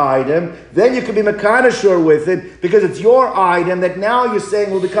left of the item, then you can be Mekadosh with it, because it's your item that now you're saying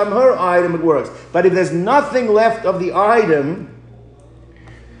will become her item, it works. But if there's nothing left of the item,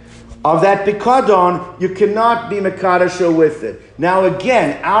 of that pikadon, you cannot be Mekadosh with it. Now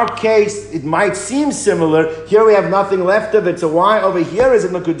again, our case, it might seem similar. Here we have nothing left of it. So why over here is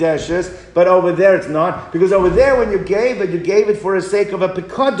it Mekudeshes, but over there it's not? Because over there when you gave it for the sake of a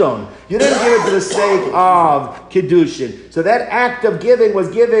pikadon. You didn't give it for the sake of Kiddushin. So that act of giving was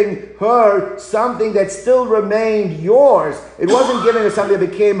giving her something that still remained yours. It wasn't giving her something that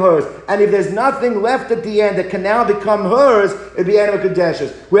became hers. And if there's nothing left at the end that can now become hers, it'd be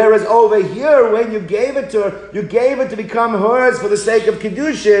Mekudeshes. Whereas over here, when you gave it to her, you gave it to become hers for the sake of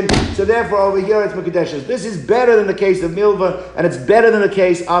Kiddushin, so therefore over here it's Mekudeshes. This is better than the case of Milva, and it's better than the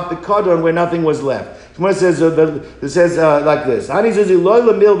case of the Kodon where nothing was left. It says like this.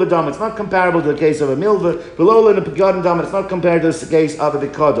 It's not comparable to the case of a Milva. It's not compared to the case of a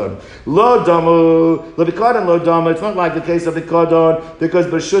Kodon. It's not like the case of the Kodon, because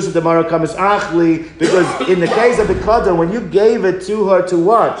in the case of the Kodon, when you gave it to her to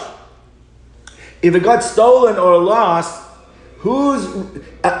watch, if it got stolen or lost,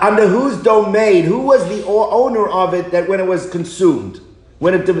 under whose domain? Who was the owner of it that when it was consumed,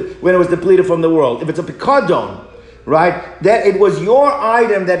 when it was depleted from the world? If it's a pikadon, right? That it was your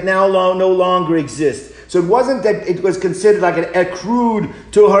item that now no longer exists. So it wasn't that it was considered like it accrued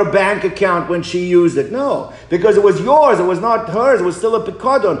to her bank account when she used it. No, because it was yours. It was not hers. It was still a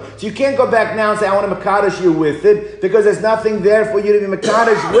pikadon. So you can't go back now and say, I want to mekadosh you with it, because there's nothing there for you to be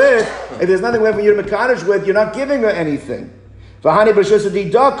mekadosh with. If there's nothing there for you to mekadosh with, you're not giving her anything.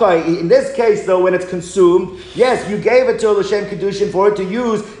 In this case, though, when it's consumed, yes, you gave it to her l'shem Kiddushin for her to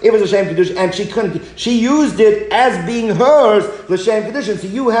use. It was l'shem Kiddushin, and she used it as being hers l'shem Kiddushin. So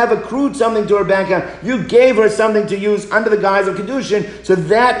you have accrued something to her bank account. You gave her something to use under the guise of Kiddushin. So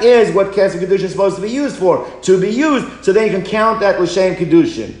that is what Kesef Kiddushin is supposed to be used for, to be used. So then you can count that l'shem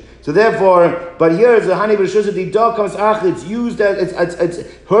Kiddushin. So therefore, but here is the Hani B'Rishus Didah comes Ach. It's used as it's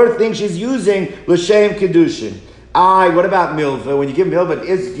her thing she's using l'shem Kiddushin. What about milva? When you give milva, it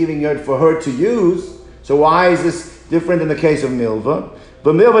is giving it for her to use. So why is this different in the case of milva?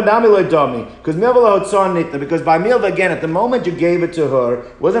 But milva nami lo dami, because milva lo hotzon nitna. Because by milva, again, at the moment you gave it to her,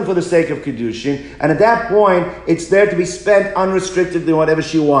 it wasn't for the sake of Kiddushin, and at that point, it's there to be spent unrestrictedly whatever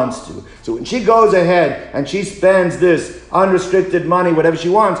she wants to. So when she goes ahead and she spends this unrestricted money, whatever she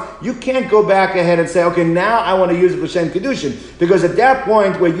wants, you can't go back ahead and say, okay, now I want to use it for Shem Kiddushin. Because at that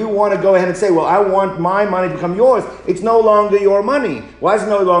point where you want to go ahead and say, well, I want my money to become yours, it's no longer your money. Why is it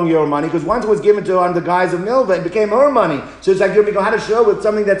no longer your money? Because once it was given to her under the guise of milva, it became her money. So it's like you're going to show with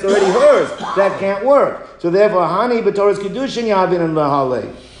something that's already hers. That can't work. So therefore, Hani b'Torah's Kiddushin Yavin and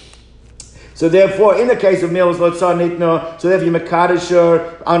Lahalei. So therefore, in the case of milvah, so therefore you mekadosh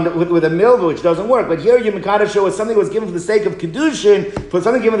her with a milvah, which doesn't work. But here you mekadosh her with something that was given for the sake of Kiddushin. For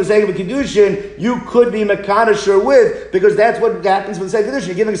something given for the sake of a Kiddushin, you could be mekadosh her with, because that's what happens for the sake of Kiddushin.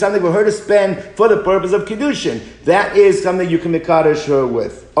 You're giving something for her to spend for the purpose of Kiddushin. That is something you can mekadosh her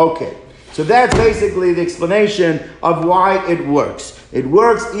with. Okay. So that's basically the explanation of why it works. It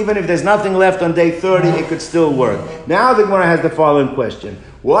works even if there's nothing left on day 30, it could still work. Now the Gemara has the following question.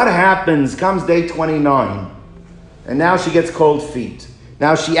 What happens, comes day 29, and now she gets cold feet.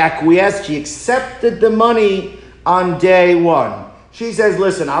 Now she acquiesced, she accepted the money on day 1. She says,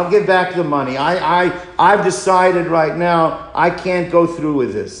 listen, I'll give back the money. I've decided right now I can't go through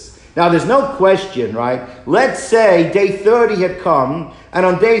with this. Now there's no question, right? Let's say day 30 had come, and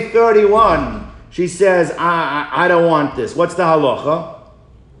on day 31, she says, I don't want this. What's the halacha?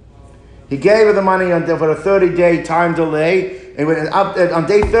 He gave her the money for a 30-day time delay. And on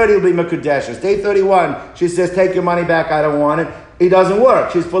day 30, it'll be Mekudeshes. Day 31, she says, take your money back, I don't want it. It doesn't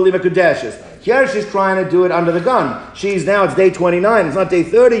work. She's fully Mekudeshes. Here she's trying to do it under the gun. It's day 29, it's not day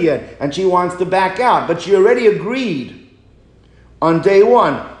 30 yet, and she wants to back out. But she already agreed on day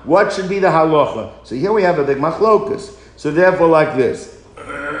 1. What should be the halacha? So here we have a big machlokus. So therefore, like this.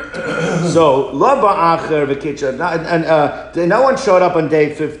 So, no one showed up on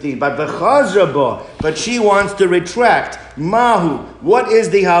day 15, but she wants to retract. Mahu, what is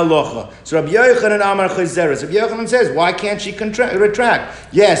the halacha? So Rabbi Yochanan Amar Chazeres. Rabbi Yochanan says, why can't she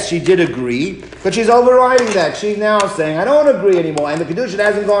retract? Yes, she did agree, but she's overriding that. She's now saying, I don't agree anymore, and the Kiddushin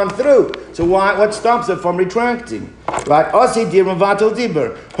hasn't gone through. So what stops her from retracting? Right? Osi dir mevatel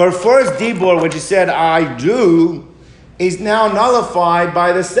dibur. Her first dibur, when she said, I do, is now nullified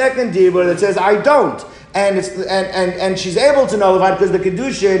by the second dibur that says, I don't. And she's able to nullify it because the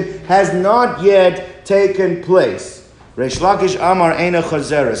Kiddushin has not yet taken place. Reish Lakish Amar Eina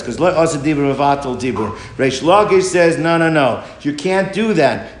Chazeres, because let us dibur mevatel dibur. Reish Lakish says, no, you can't do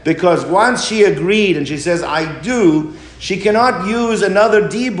that, because once she agreed and she says, I do, she cannot use another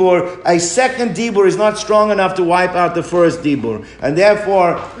dibur. A second dibur is not strong enough to wipe out the first dibur, and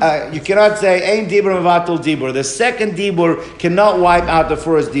therefore you cannot say ein dibur mevatel dibur. The second dibur cannot wipe out the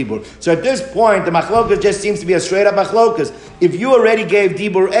first dibur. So at this point, the machlokas just seems to be a straight up machlokas. If you already gave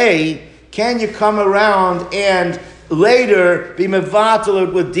dibur A, can you come around and later be mevatel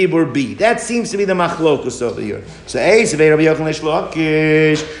it with dibur B? That seems to be the machlokus over here. So Rabbi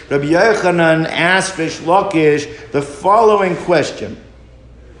Yochanan asked Reish Lakish the following question.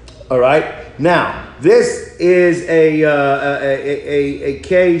 All right. Now this is a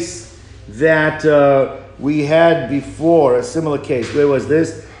case that we had before, a similar case. Where was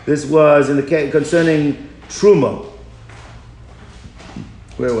this? This was in the case concerning Truma.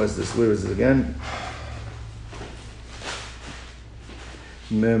 Where was this? Where was it again?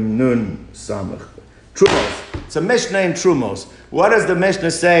 Memnun Samach. Trumos. It's a Mishnah in Trumos. What does the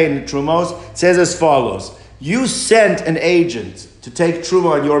Mishnah say in Trumos? It says as follows. You sent an agent to take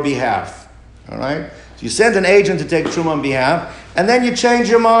Truma on your behalf. All right? So you sent an agent to take Truma on behalf, and then you changed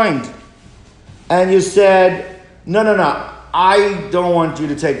your mind. And you said, no. I don't want you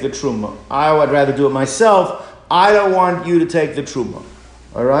to take the truma. I would rather do it myself. I don't want you to take the truma.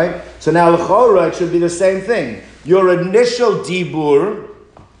 All right? So now, l'chora, it should be the same thing. Your initial dibur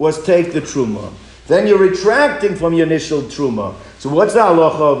was take the truma. Then you're retracting from your initial truma. So what's the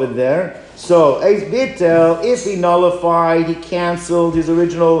halacha over there? So, Eis Bitel, if he nullified, he canceled his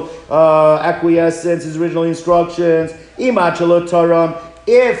original acquiescence, his original instructions, Imachalot Taram,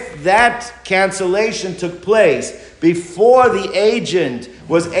 if that cancellation took place before the agent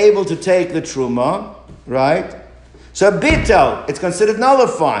was able to take the truma, right? So Bitel, it's considered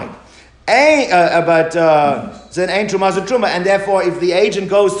nullified. Then ain't truma a truma, and therefore, if the agent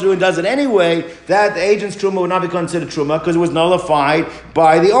goes through and does it anyway, that the agent's truma would not be considered truma because it was nullified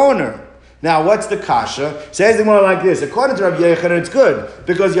by the owner. Now, what's the kasha? Says the more like this. According to Rabbi Yochanan, it's good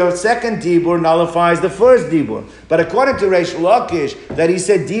because your second dibur nullifies the first dibur. But according to Reish Lakish, that he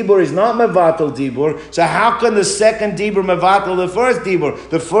said dibur is not mevatel dibur. So how can the second dibur mevatel the first dibur?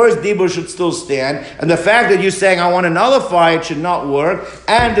 The first dibur should still stand, and the fact that you're saying I want to nullify it should not work,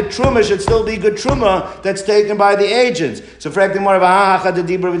 and the truma should still be good truma that's taken by the agents. So for more of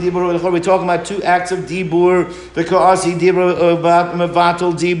we're talking about two acts of dibur, the kaasi dibur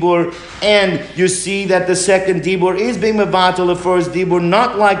mevatel dibur. And you see that the second dibur is being mevatel the first dibur,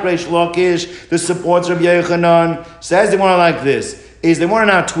 not like Reish Lakish, the supports Rabbi Yochanan. Says the one like this, is the one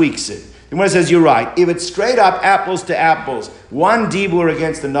now tweaks it. The one says, you're right. If it's straight up apples to apples, one dibur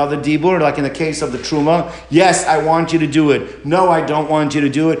against another dibur, like in the case of the truma, yes, I want you to do it. No, I don't want you to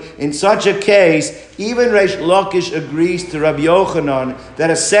do it. In such a case, even Reish Lakish agrees to Rabbi Yochanan that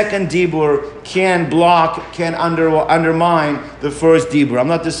a second dibur can undermine the first dibur. I'm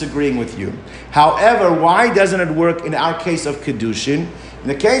not disagreeing with you. However, why doesn't it work in our case of Kiddushin? In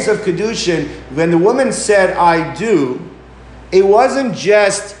the case of Kiddushin, when the woman said, I do, it wasn't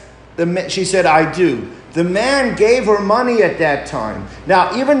just she said, I do. The man gave her money at that time.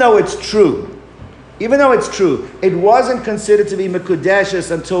 Now, even though it's true, it wasn't considered to be Mekudeshes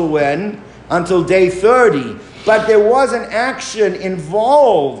until when? Until day 30. But there was an action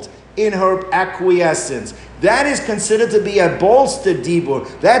involved in her acquiescence. That is considered to be a bolstered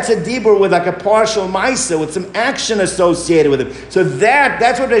dibur. That's a dibur with like a partial maisa, with some action associated with it. So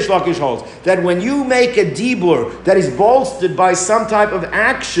that's what Reish Lakish holds. That when you make a dibur that is bolstered by some type of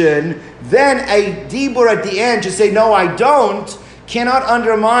action, then a dibur at the end to say, no, I don't, cannot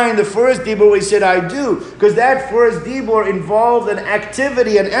undermine the first dibur we said I do, because that first dibur involved an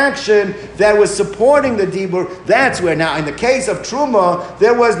activity, an action that was supporting the dibur. That's where now in the case of truma,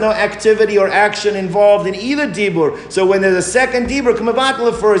 there was no activity or action involved in either dibur. So when there's a second dibur, come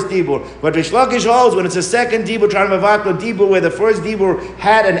mevatel the first dibur. But Reish Lakish holds when it's a second dibur trying to mevatel dibur where the first dibur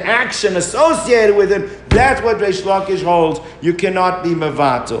had an action associated with it, that's what Reish Lakish holds. You cannot be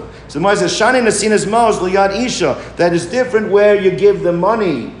mevatel. So the Gemara says, Shani nasinas mos liyad isha. That is different where you give the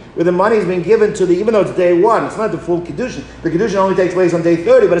money, where the money has been given to even though it's day one, it's not the full Kiddushin. The Kiddushin only takes place on day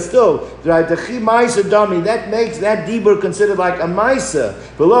 30, but it's still, right, the chi maisa dami, that makes that dibur considered like a maisa.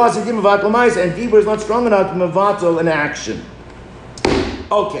 Below asidim mevatel maisa, and dibur is not strong enough to mevatel an action.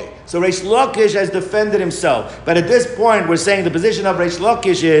 Okay, so Reish Lakish has defended himself. But at this point, we're saying the position of Reish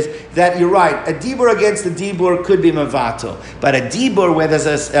Lakish is that you're right. A dibur against a dibur could be mevatel. But a dibur where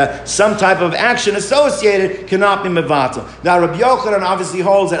there's some type of action associated cannot be mevatel. Now, Rabbi Yochanan obviously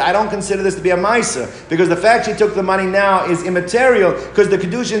holds that I don't consider this to be a maisa, because the fact she took the money now is immaterial, because the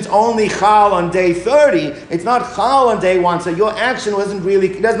Kiddushin's only chal on day 30. It's not chal on day 1, so your action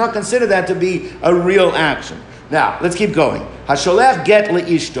does not consider that to be a real action. Now, let's keep going. Hasholech get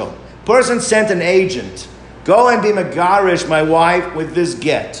leishto. Person sent an agent. Go and be megarish my wife with this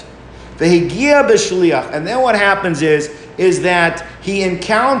get. Vehigia b'shliach. And then what happens is that he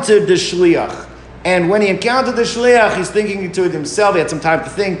encountered the shliach. And when he encountered the shliach, he's thinking to himself, he had some time to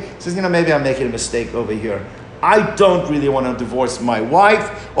think, he says, maybe I'm making a mistake over here. I don't really want to divorce my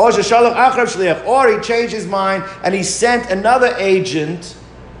wife. Or he changed his mind and he sent another agent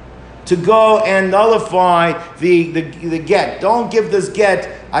to go and nullify the get. Don't give this get.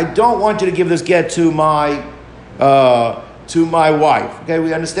 I don't want you to give this get to my wife. Okay,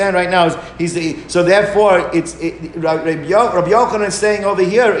 we understand right now. So therefore, Rabbi Yochanan is saying over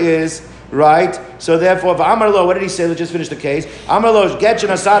here is right. So therefore, what did he say? Let's just finish the case.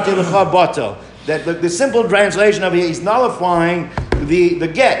 That the simple translation of here is nullifying the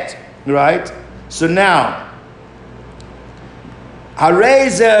get. Right. So now.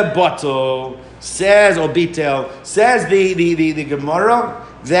 Hareze Bottle says, or Bitel, says the Gemara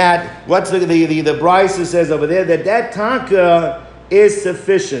that what's the Brisa says over there that taka is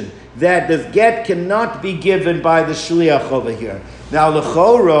sufficient. That the get cannot be given by the shliach over here. Now,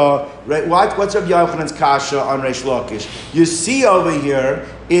 L'chora, right, what's Rabbi Yochanan's kasha on Reish Lakish? You see over here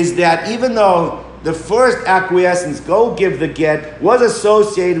is that even though the first acquiescence, go give the get, was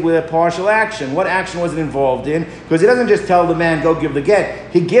associated with a partial action. What action was it involved in? Because he doesn't just tell the man, go give the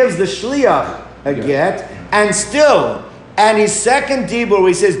get. He gives the shliach a get, and his second dibur, where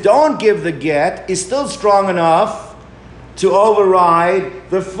he says, don't give the get, is still strong enough to override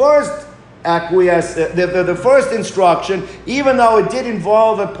the first the first instruction, even though it did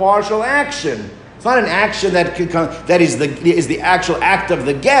involve a partial action. It's not an action that is the actual act of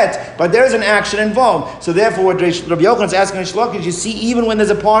the get, but there is an action involved. So therefore, what Rabbi Yochanan is asking in Shlokish, you see, even when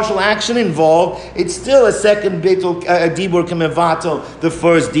there's a partial action involved, it's still a second dibur can mevatel the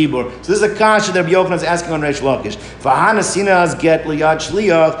first dibur. So this is a kasha that Rabbi Yochanan is asking on Reish Lakish. V'hana sinas get liyad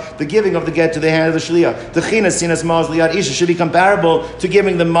shliach, the giving of the get to the hand of the shliach. The china sinas maz liyad isha should be comparable to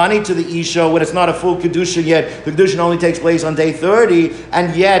giving the money to the isha when it's not a full kedusha yet. The kedusha only takes place on day 30,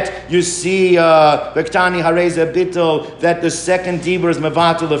 and yet you see. Bektani Hareza Bittel, that the second dibur is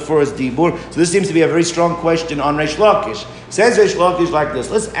mevatel the first dibur. So this seems to be a very strong question on Reish Lakish. Says Reish Lakish like this.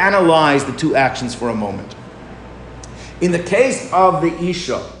 Let's analyze the two actions for a moment. In the case of the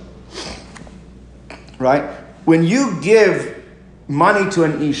Isha, right, when you give money to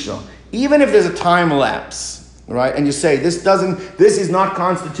an Isha, even if there's a time lapse, right, and you say this is not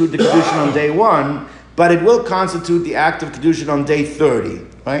constitute the Kiddushin on day 1, but it will constitute the act of Kiddushin on day 30,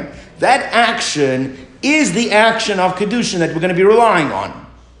 right? That action is the action of Kiddushin that we're going to be relying on.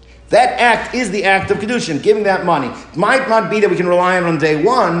 That act is the act of Kiddushin, giving that money. It might not be that we can rely on it on day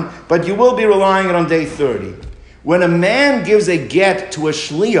 1, but you will be relying on it on day 30. When a man gives a get to a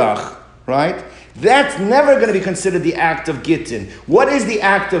shliach, right, that's never going to be considered the act of gittin. What is the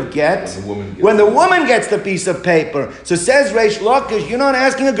act of get? When the woman gets the piece of paper. So says Reish Lakish, you're not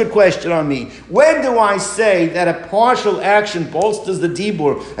asking a good question on me. When do I say that a partial action bolsters the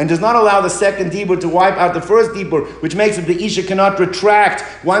dibur and does not allow the second dibur to wipe out the first dibur, which makes it the Isha cannot retract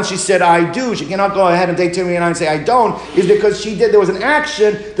once she said I do. She cannot go ahead and day 29 and say I don't, is because there was an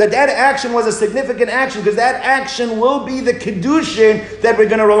action, that action was a significant action, because that action will be the Kiddushin that we're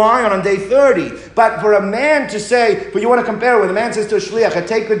going to rely on day 30. But for a man to say, but you want to compare it when the man says to a shliach, I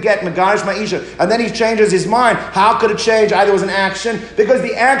take the get, megarish ma'isha, and then he changes his mind. How could it change? Either was an action, because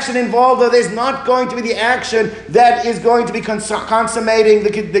the action involved, though, there's not going to be the action that is going to be consummating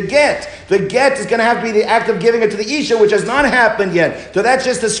the get. The get is going to have to be the act of giving it to the isha, which has not happened yet. So that's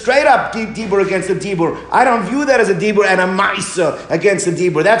just a straight up dibur against the dibur. I don't view that as a dibur and a maisa against the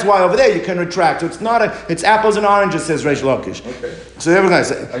dibur. That's why over there you can retract. So it's not it's apples and oranges, says Reish Lakish. Okay. So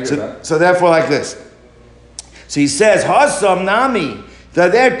so therefore like this. So he says, Hasam Nami.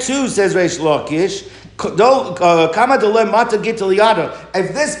 There too, says Reish Lakish,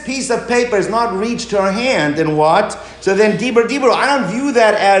 if this piece of paper has not reached her hand, then what? So then dibur, I don't view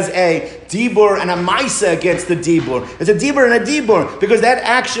that as a dibur and a maisa against the dibur. It's a dibur and a dibur, because that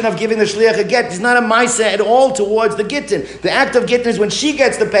action of giving the shliach a get is not a maisa at all towards the gittin. The act of gittin is when she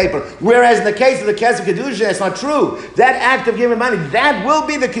gets the paper. Whereas in the case of the kesef kedushin, that's not true. That act of giving money, that will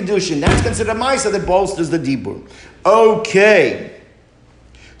be the kedushin. That's considered a maisa that bolsters the dibur. Okay.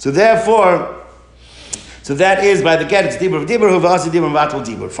 So therefore, that is by the get, it's dibur of dibur, huvasi dibur, vatal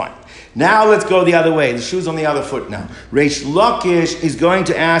dibur. Fine. Now let's go the other way. The shoe's on the other foot now. Reish Lakish is going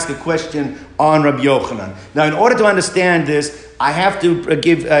to ask a question on Rabbi Yochanan. Now, in order to understand this, I have to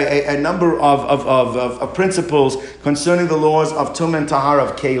give a number of principles concerning the laws of tum and tahara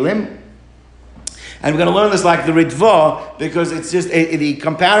of kalim. And we're going to learn this like the Ritva, because it's just the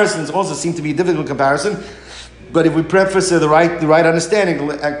comparisons also seem to be a difficult comparison. But if we preface the right understanding,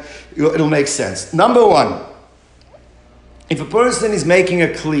 it'll make sense. Number one, if a person is making a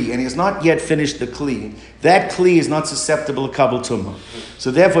kli and he has not yet finished the kli, that kli is not susceptible to kabul tumah. So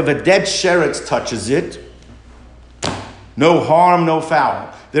therefore, if a dead sheretz touches it, no harm, no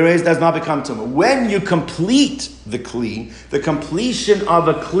foul. Does not become tumah. When you complete the kli, the completion of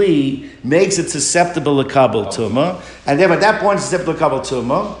a kli makes it susceptible to kabul tumah, and therefore at that point it's susceptible to kabul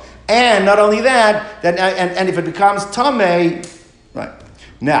tumah. And not only that, and if it becomes tameh, right.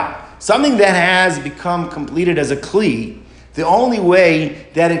 Now, something that has become completed as a kli, the only way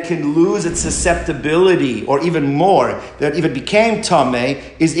that it can lose its susceptibility, or even more, that if it became tameh,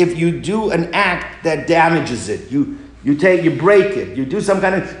 is if you do an act that damages it. You break it. You do some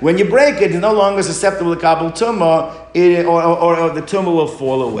kind of, when you break it, it's no longer susceptible to kabul tumah, or the tumah will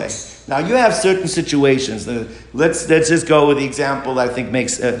fall away. Now you have certain situations. Let's just go with the example that I think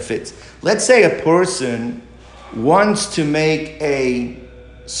fits. Let's say a person wants to make a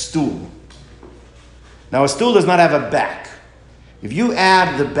stool. Now a stool does not have a back. If you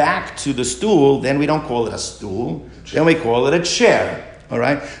add the back to the stool, then we don't call it a stool. then we call it a chair. All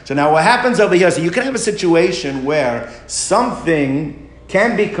right? So now what happens over here, so you can have a situation where something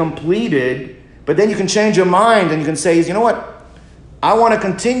can be completed, but then you can change your mind and you can say, you know what? I want to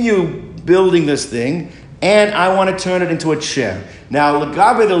continue building this thing and I want to turn it into a chair. Now,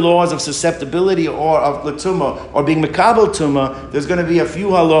 legabe the laws of susceptibility or of latuma or being mekabel tuma, there's going to be a few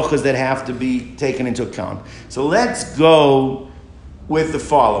halachas that have to be taken into account. So let's go with the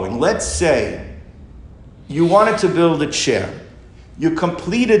following. Let's say you wanted to build a chair. You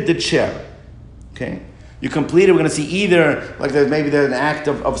completed the chair. Okay? You completed, we're going to see either, like maybe there's an act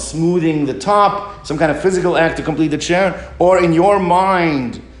of smoothing the top, some kind of physical act to complete the chair, or in your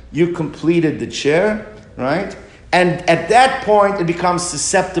mind, you completed the chair, right? And at that point, it becomes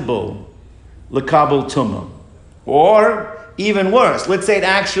susceptible, lekabel tumah. Or, even worse, let's say it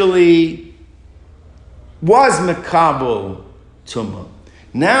actually was mekabel tumah.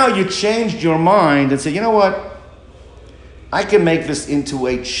 Now you changed your mind and said, you know what? I can make this into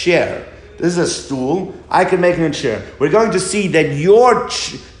a chair. This is a stool. I can make it into a chair. We're going to see that your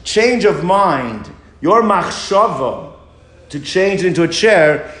change of mind, your machshava, to change it into a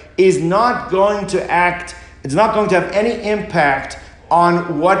chair, is not going to act. It's not going to have any impact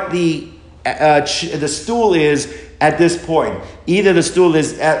on what the stool is at this point. Either the stool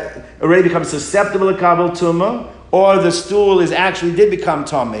is already become susceptible to kabel tumah, or the stool did become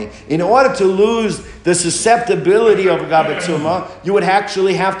tummy. In order to lose the susceptibility of gabatuma, you would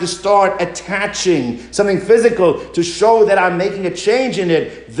actually have to start attaching something physical to show that I'm making a change in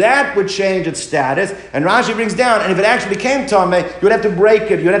it. That would change its status. And Rashi brings down, and if it actually became tummy, you would have to break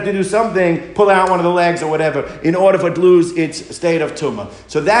it. You would have to do something, pull out one of the legs or whatever, in order for it to lose its state of tumah.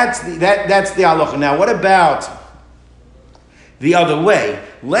 So that's the halacha. Now, what about the other way?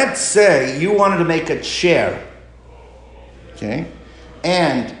 Let's say you wanted to make a chair. Okay,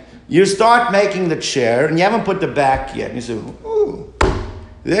 and you start making the chair, and you haven't put the back yet. And you say, ooh,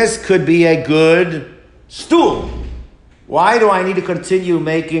 this could be a good stool. Why do I need to continue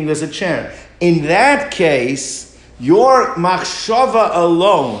making this a chair? In that case, your machshava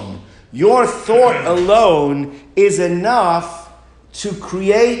alone, your thought alone, is enough to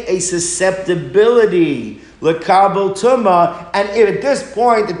create a susceptibility lekabel tumah, and if at this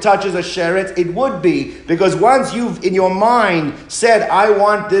point it touches a sheret, it would be, because once you've in your mind said, I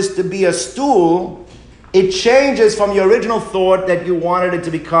want this to be a stool, it changes from your original thought that you wanted it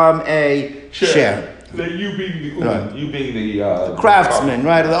to become a chair. That you being the craftsman,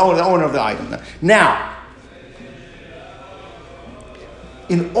 right, the owner of the item. Now,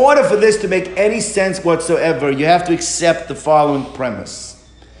 in order for this to make any sense whatsoever, you have to accept the following premise.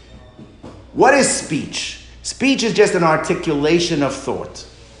 What is speech? Speech is just an articulation of thought.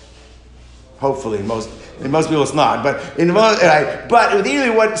 Hopefully, in most people it's not. But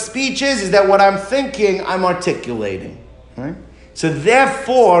really what speech is that what I'm thinking, I'm articulating. Right? So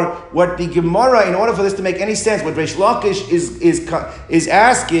therefore, what the Gemara, in order for this to make any sense, what Reish Lakish is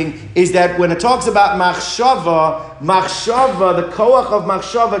asking is that when it talks about machshava, the koach of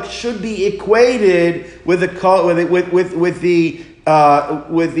machshava should be equated with the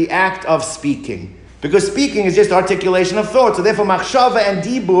act of speaking. Because speaking is just articulation of thought. So therefore, machshava and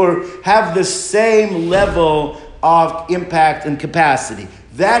dibur have the same level of impact and capacity.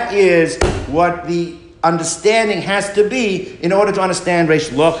 That is what the understanding has to be in order to understand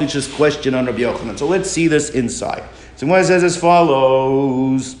Reish Lakish's question on Rabbi Yochanan. So let's see this inside. So what it says as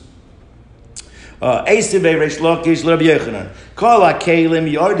follows. Eisivei Reish Lakish Rabbi Yochanan. Kol hakelim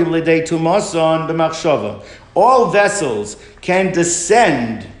yardim l'dei tumason b'machshava. All vessels can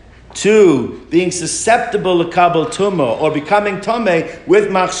descend to being susceptible to kabel tumah or becoming tameh with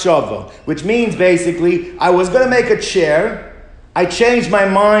machshava, which means basically I was going to make a chair, I changed my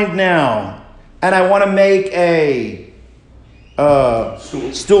mind now, and I want to make a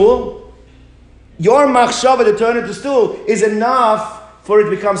stool. Your machshava to turn into stool is enough for it to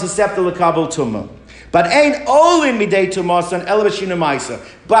become susceptible to kabel tumah. But ain't olin midei tumasan ela b'shina ma'isa.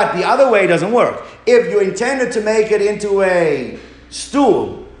 But the other way doesn't work. If you intended to make it into a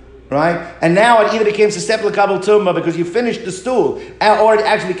stool, right? And now it either became susceptible to kabel tumah because you finished the stool, or it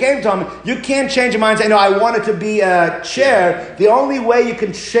actually became tumah. You can't change your mind and say, no, I want it to be a chair. The only way you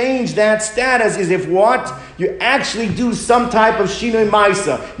can change that status is if what? You actually do some type of shinui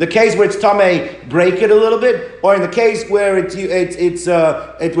maisa. The case where it's tameh, break it a little bit, or in the case where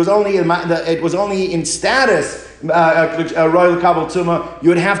it was only in status, royal kabel tumah, you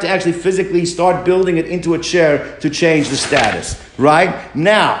would have to actually physically start building it into a chair to change the status. Right?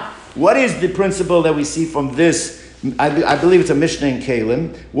 Now, what is the principle that we see from this? I believe it's a Mishnah in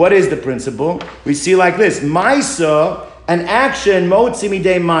Kalim. What is the principle? We see like this. Maisa, an action, motzi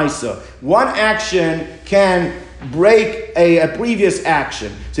midei maisa. One action can break a previous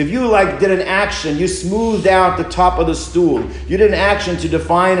action. So if you did an action, you smoothed out the top of the stool. You did an action to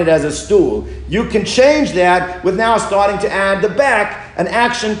define it as a stool. You can change that with now starting to add the back. An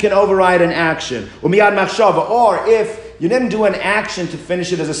action can override an action. Or if you didn't do an action to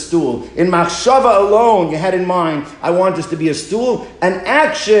finish it as a stool. In machshava alone, you had in mind, I want this to be a stool. An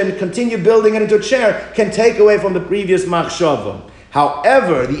action, continue building it into a chair, can take away from the previous machshava.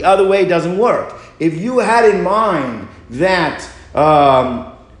 However, the other way doesn't work. If you had in mind that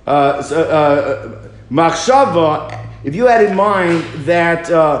machshava, if you had in mind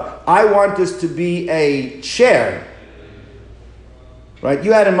that I want this to be a chair, right?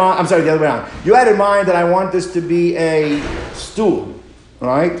 You had in mind, I'm sorry, the other way around. You had in mind that I want this to be a stool,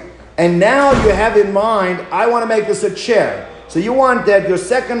 right? And now you have in mind, I want to make this a chair. So you want that your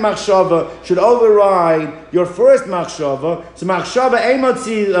second machshava should override your first machshava. So machshava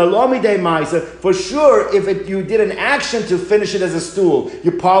emotzi lomidei maisa. For sure, if you did an action to finish it as a stool,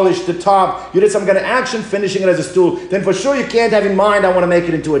 you polished the top, you did some kind of action finishing it as a stool, then for sure you can't have in mind, I want to make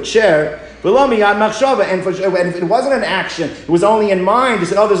it into a chair. And if it wasn't an action, it was only in mind. You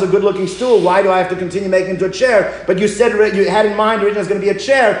said, oh, there's a good-looking stool. Why do I have to continue making it into a chair? But you said you had in mind originally it was going to be a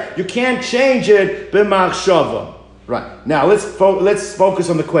chair. You can't change it b'machshava. Right. Now, let's focus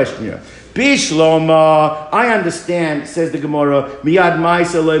on the question here. Bishloma, I understand, says the Gemara, miyad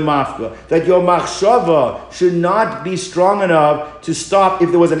ma'isa lo mafka, that your machshava should not be strong enough to stop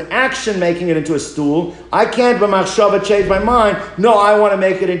if there was an action making it into a stool. I can't b'machshava change my mind. No, I want to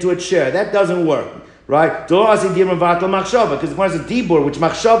make it into a chair. That doesn't work. Right? Because it was a dibur, which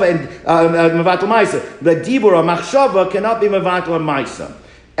machshava and mevatel ma'isa. The dibur or machshava cannot be mevatel ma'isa.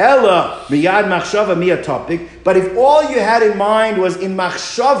 Ella miyad machshava miyad topic. But if all you had in mind was in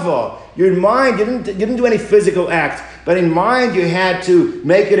machshava, your mind you didn't do any physical act, but in mind you had to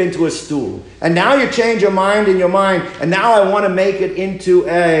make it into a stool, and now you change your mind in your mind, and now I want to make it into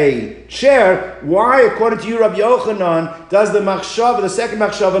a chair. Why, according to you, Rabbi Yochanan, does the machshava, the second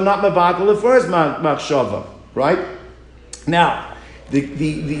machshava, not mevatel the first machshava? Right? Now,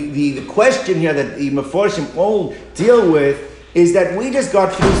 the question here that the Meforshim all deal with is that we just got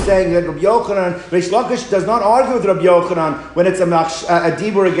through saying that Rabbi Yochanan, Reish Lakish does not argue with Rabbi Yochanan when it's a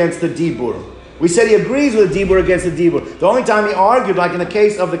dibur against the dibur. We said he agrees with the dibur against the dibur. The only time he argued, like in the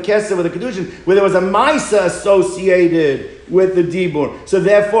case of the Kesser with the Kiddushin, where there was a Maisa associated with the dibur. So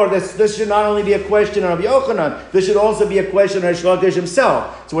therefore, this should not only be a question of Rabbi Yochanan, this should also be a question of Reish Lakish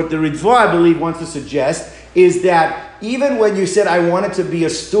himself. So what the Ritva, I believe, wants to suggest is that even when you said, I want it to be a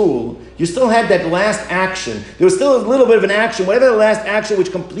stool, you still had that last action. There was still a little bit of an action. Whatever the last action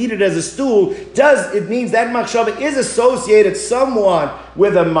which completed as a stool does, it means that machshava is associated somewhat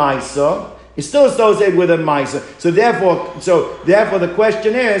with a maisa. It's still associated with a maisa. So therefore the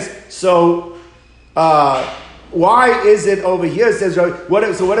question is, why is it over here? It says, what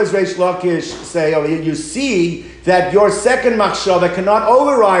does Reish Lakish say over here? You see that your second machshava cannot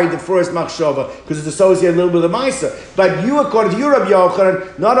override the first machshava because it's associated a little bit with the maisa. But you, according to you, Rabbi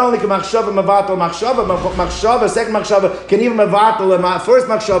Yochanan, not only can machshava mevatel machshava, second machshava can even mevatel first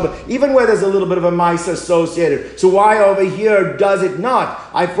machshava, even where there's a little bit of a maisa associated. So why over here does it not?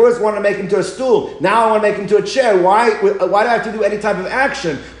 I first want to make him to a stool. Now I want to make him to a chair. Why do I have to do any type of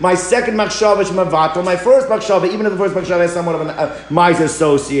action? My second machshava is mevatel. My first machshava, even if the first machshava has somewhat of a maisa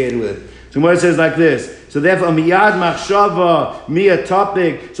associated with it. So what it says like this. So therefore, miyad machshava, miyad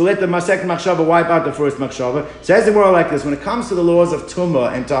topic. So let the second machshava wipe out the first machshava. Says the more like this. When it comes to the laws of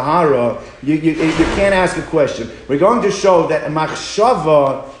tumah and tahara, you can't ask a question. We're going to show that a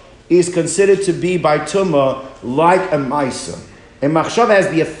machshava is considered to be by tumah like a maisa. And machshava has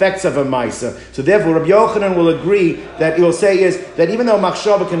the effects of a maisa. So therefore, Rabbi Yochanan will agree that he will say is that even though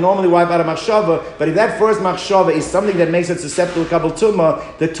machshava can normally wipe out a machshava, but if that first machshava is something that makes it susceptible to kabul tumah,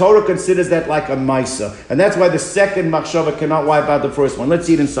 the Torah considers that like a maisa. And that's why the second machshava cannot wipe out the first one. Let's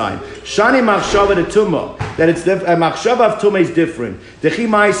see it inside. Shani machshava to tumah, that it's a machshava of tumah is different. Dechi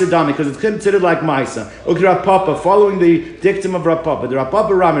maisa dami, because it's considered like maisa. Uki Rav Papa, following the dictum of Rav Papa. The Rav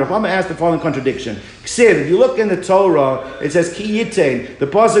Papa Rami, Rav Papa asked the following contradiction. Ksiv, if you look in the Torah, it says ki yitain. The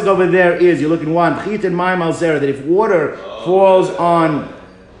pasuk over there is, you look in 1, chitin mayim al zera, that if water falls on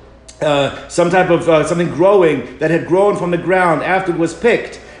some type of something growing that had grown from the ground after it was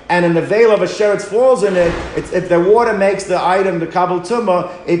picked, and in the veil of a sheretz falls in it, if the water makes the item the kabul tumah,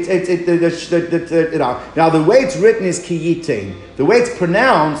 now the way it's written is ki yitain. The way it's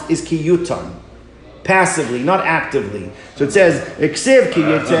pronounced is ki yutan. passively, not actively. So it says, Iksiv ki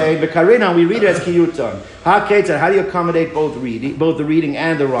yitein, v'karina, we read it as ki yutan. How do you accommodate both the reading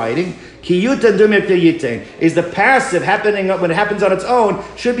and the writing? Ki yutan dumir ki yitain. Is the passive happening when it happens on its own,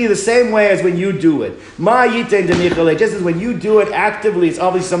 should be the same way as when you do it. Ma yitain demichale, just as when you do it actively, it's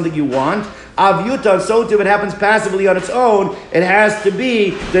obviously something you want. Av yutan, so too, if it happens passively on its own, it has to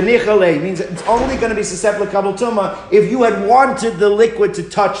be the nichale. It means it's only going to be susceptible to kabul tuma if you had wanted the liquid to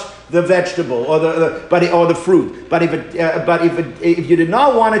touch the vegetable or the fruit. But if you did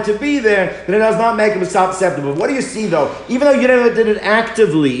not want it to be there, then it does not make it susceptible. What do you see though? Even though you never did it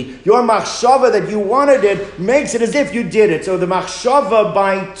actively, your machshava that you wanted it makes it as if you did it. So the machshava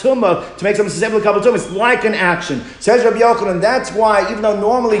by tumah to make something susceptible to kabul tumah is like an action. Says Rabbi Yochanan, that's why even though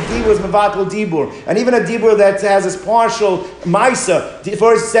normally dibur is mevatel dibur, and even a dibur that has this partial maisa,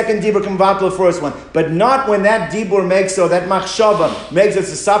 first, second dibur can mevatel the first one, but not when that dibur makes so that machshava makes it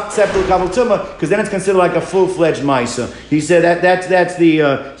susceptible to kabul tumah, because then it's considered like a full-fledged maisa. He said that's the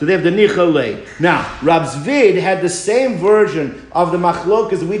so they have the nichale. Now Rab Zvid had the same version of the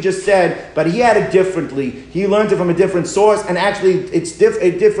machlokas that we just said, but he had it differently. He learned it from a different source, and actually it's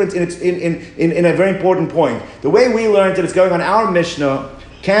different in a very important point. The way we learned it is going on our Mishnah.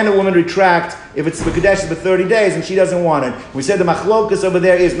 Can a woman retract if it's the Kadesh for 30 days and she doesn't want it? We said the machlokas over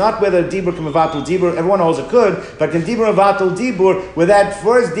there is not whether dibur can mevatel dibur, everyone holds it could, but can dibur mevatel dibur where that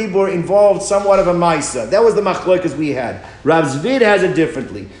first dibur involved somewhat of a maisa. That was the machlokas we had. Rav Zvid has it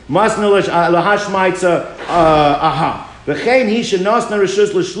differently. Masnulish lahash maitza aha. The case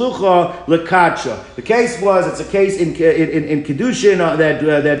was, it's a case in Kiddushin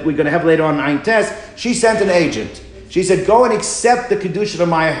that we're going to have later on in Ein Tes. She sent an agent. She said, go and accept the Kiddushin on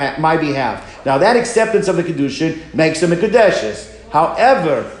my behalf. Now that acceptance of the Kiddushin makes him a Kadeshes.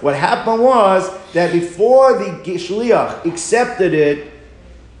 However, what happened was that before the Shliach accepted it,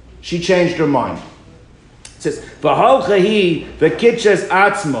 she changed her mind. It says, V'halchahi v'kitches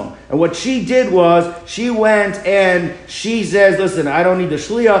atzmo. And what she did was, she went and she says, listen, I don't need the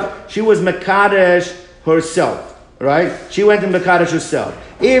Shliach. She was Mekadesh herself. Right? She went and Mekadesh herself.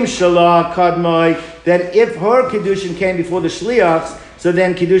 Im shalah kadmai. Then if her Kiddushin came before the Shliachs, so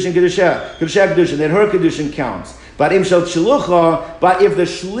then Kiddushin, then her Kiddushin counts. But im shal shalucha, but if the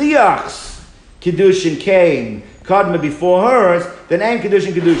Shliachs Kiddushin came, kadma before hers, then ain't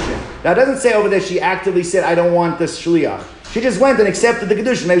Kiddushin. Now it doesn't say over there she actively said, I don't want this Shliach. She just went and accepted the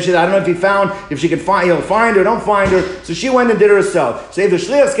Kiddushin. Maybe she said, I don't know if she can find, he'll find her, don't find her. So she went and did it herself. So if the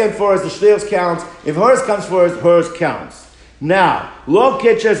Shliachs came first, the Shliachs counts. If hers comes first, hers counts. Now, lo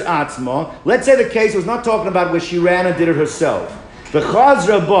kitches atzma. Let's say the case was not talking about where she ran and did it herself.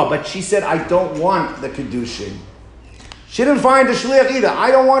 But she said, I don't want the Kiddushin. She didn't find the Shliach either.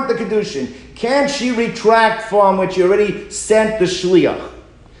 I don't want the Kiddushin. Can she retract from which she already sent the Shliach?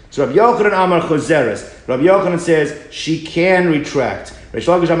 So Rabbi Yochanan Amar Chozeres. Rabbi Yochanan says she can retract.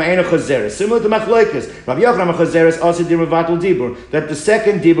 Similar to Machlokas. Rabbi Yochanan Amar Chozeres also did mevatel dibur, that the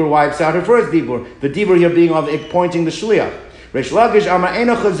second dibur wipes out her first dibur. The dibur here being of pointing the Shliach. Reish Lakish Amar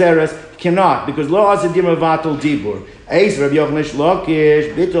Eino Chozeres cannot, because lo asedim mevatel dibur. Eis Rabbi Yochanan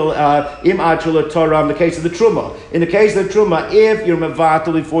Lakish bitul im achula Torah. In the case of the truma, if you're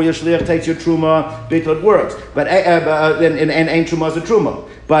mevatel before your shliach takes your truma, bitul it works. But and ain't truma is a truma.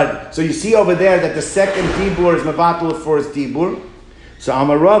 But so you see over there that the second dibur is mevatel for his dibur. So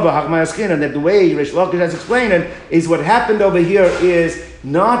Amarava Hachmayaskina, that the way Reish Lakish has explained it is what happened over here is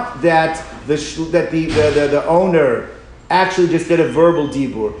not that the owner actually just did a verbal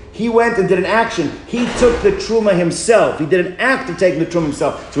dibur. He went and did an action. He took the truma himself. He did an act of taking the truma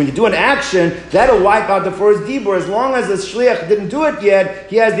himself. So when you do an action, that'll wipe out the first dibur. As long as the shliach didn't do it yet,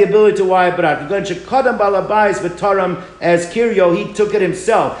 he has the ability to wipe it out. As kiryo, he took it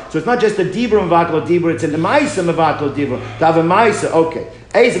himself. So it's not just a dibur mevatel dibur, it's in the maisa mevatel dibur. To have a maisa, okay.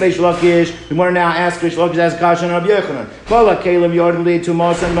 We want to now ask Reish Lakish as Kashan Rabbi Yochanan.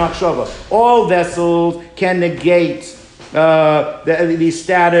 All vessels can negate the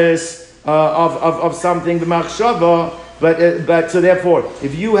status of something, the machshava, but so therefore,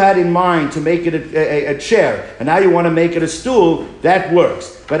 if you had in mind to make it a chair, and now you want to make it a stool, that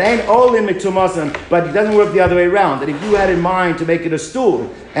works. But ain't olim mitumasan. But it doesn't work the other way around. That if you had in mind to make it a stool,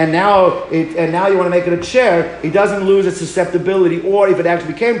 and now you want to make it a chair, it doesn't lose its susceptibility. Or if it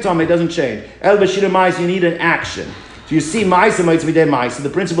actually became tum, it doesn't change. El b'shira mais, you need an action. So you see, Maisa might be Maisa. The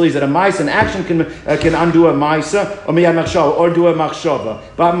principle is that a Maisa, an action can undo a Maisa, or miyad machshava, or do a machshava.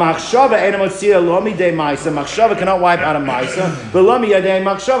 But machshava ain't motzia lo midei Maisa. Machshava cannot wipe out a Maisa, but lo miyadei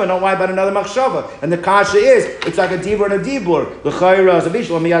machshava, not wipe out another machshava. And the kasha is, it's like a dibur and a dibur. L'chayra as a bish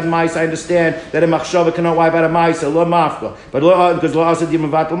lo miyad Maisa. I understand that a machshava cannot wipe out a Maisa, lo mafka, but because lo asa dibur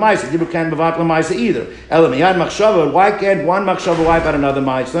mevatla Maisa, dibur can't mevatla Maisa either. Ela miyad machshava. Why can't one machshava wipe out another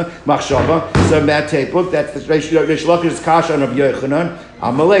Maisa? Machshava. So in that tape book, that's the Reish Lakish's kasha on Rabbi Yochanan.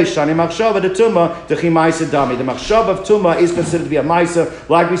 Amalei shani machshava the tuma the chimaisa dami. The machshava of tuma is considered to be a maisa,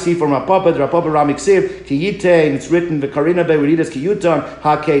 like we see from Rapapa. The Rapapa Ramiksiv ki yite, and it's written the karina be we read as ki yutan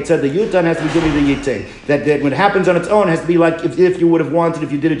ha keita. The yutan has to be given the yite. That when it happens on its own, it has to be like if you would have wanted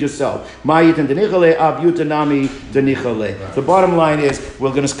if you did it yourself. Ma yitan denichale av yutanami denichale. The bottom line is,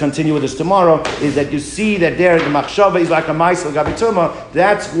 we're going to continue with this tomorrow. Is that you see that there the machshava is like a maisa gabi tuma.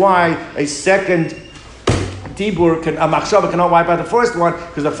 That's why a second Tibur a machshava cannot wipe out the first one,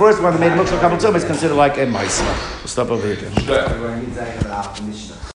 because the first one that made Mukshal Kabbalah is considered like a Maisa. We'll stop over here.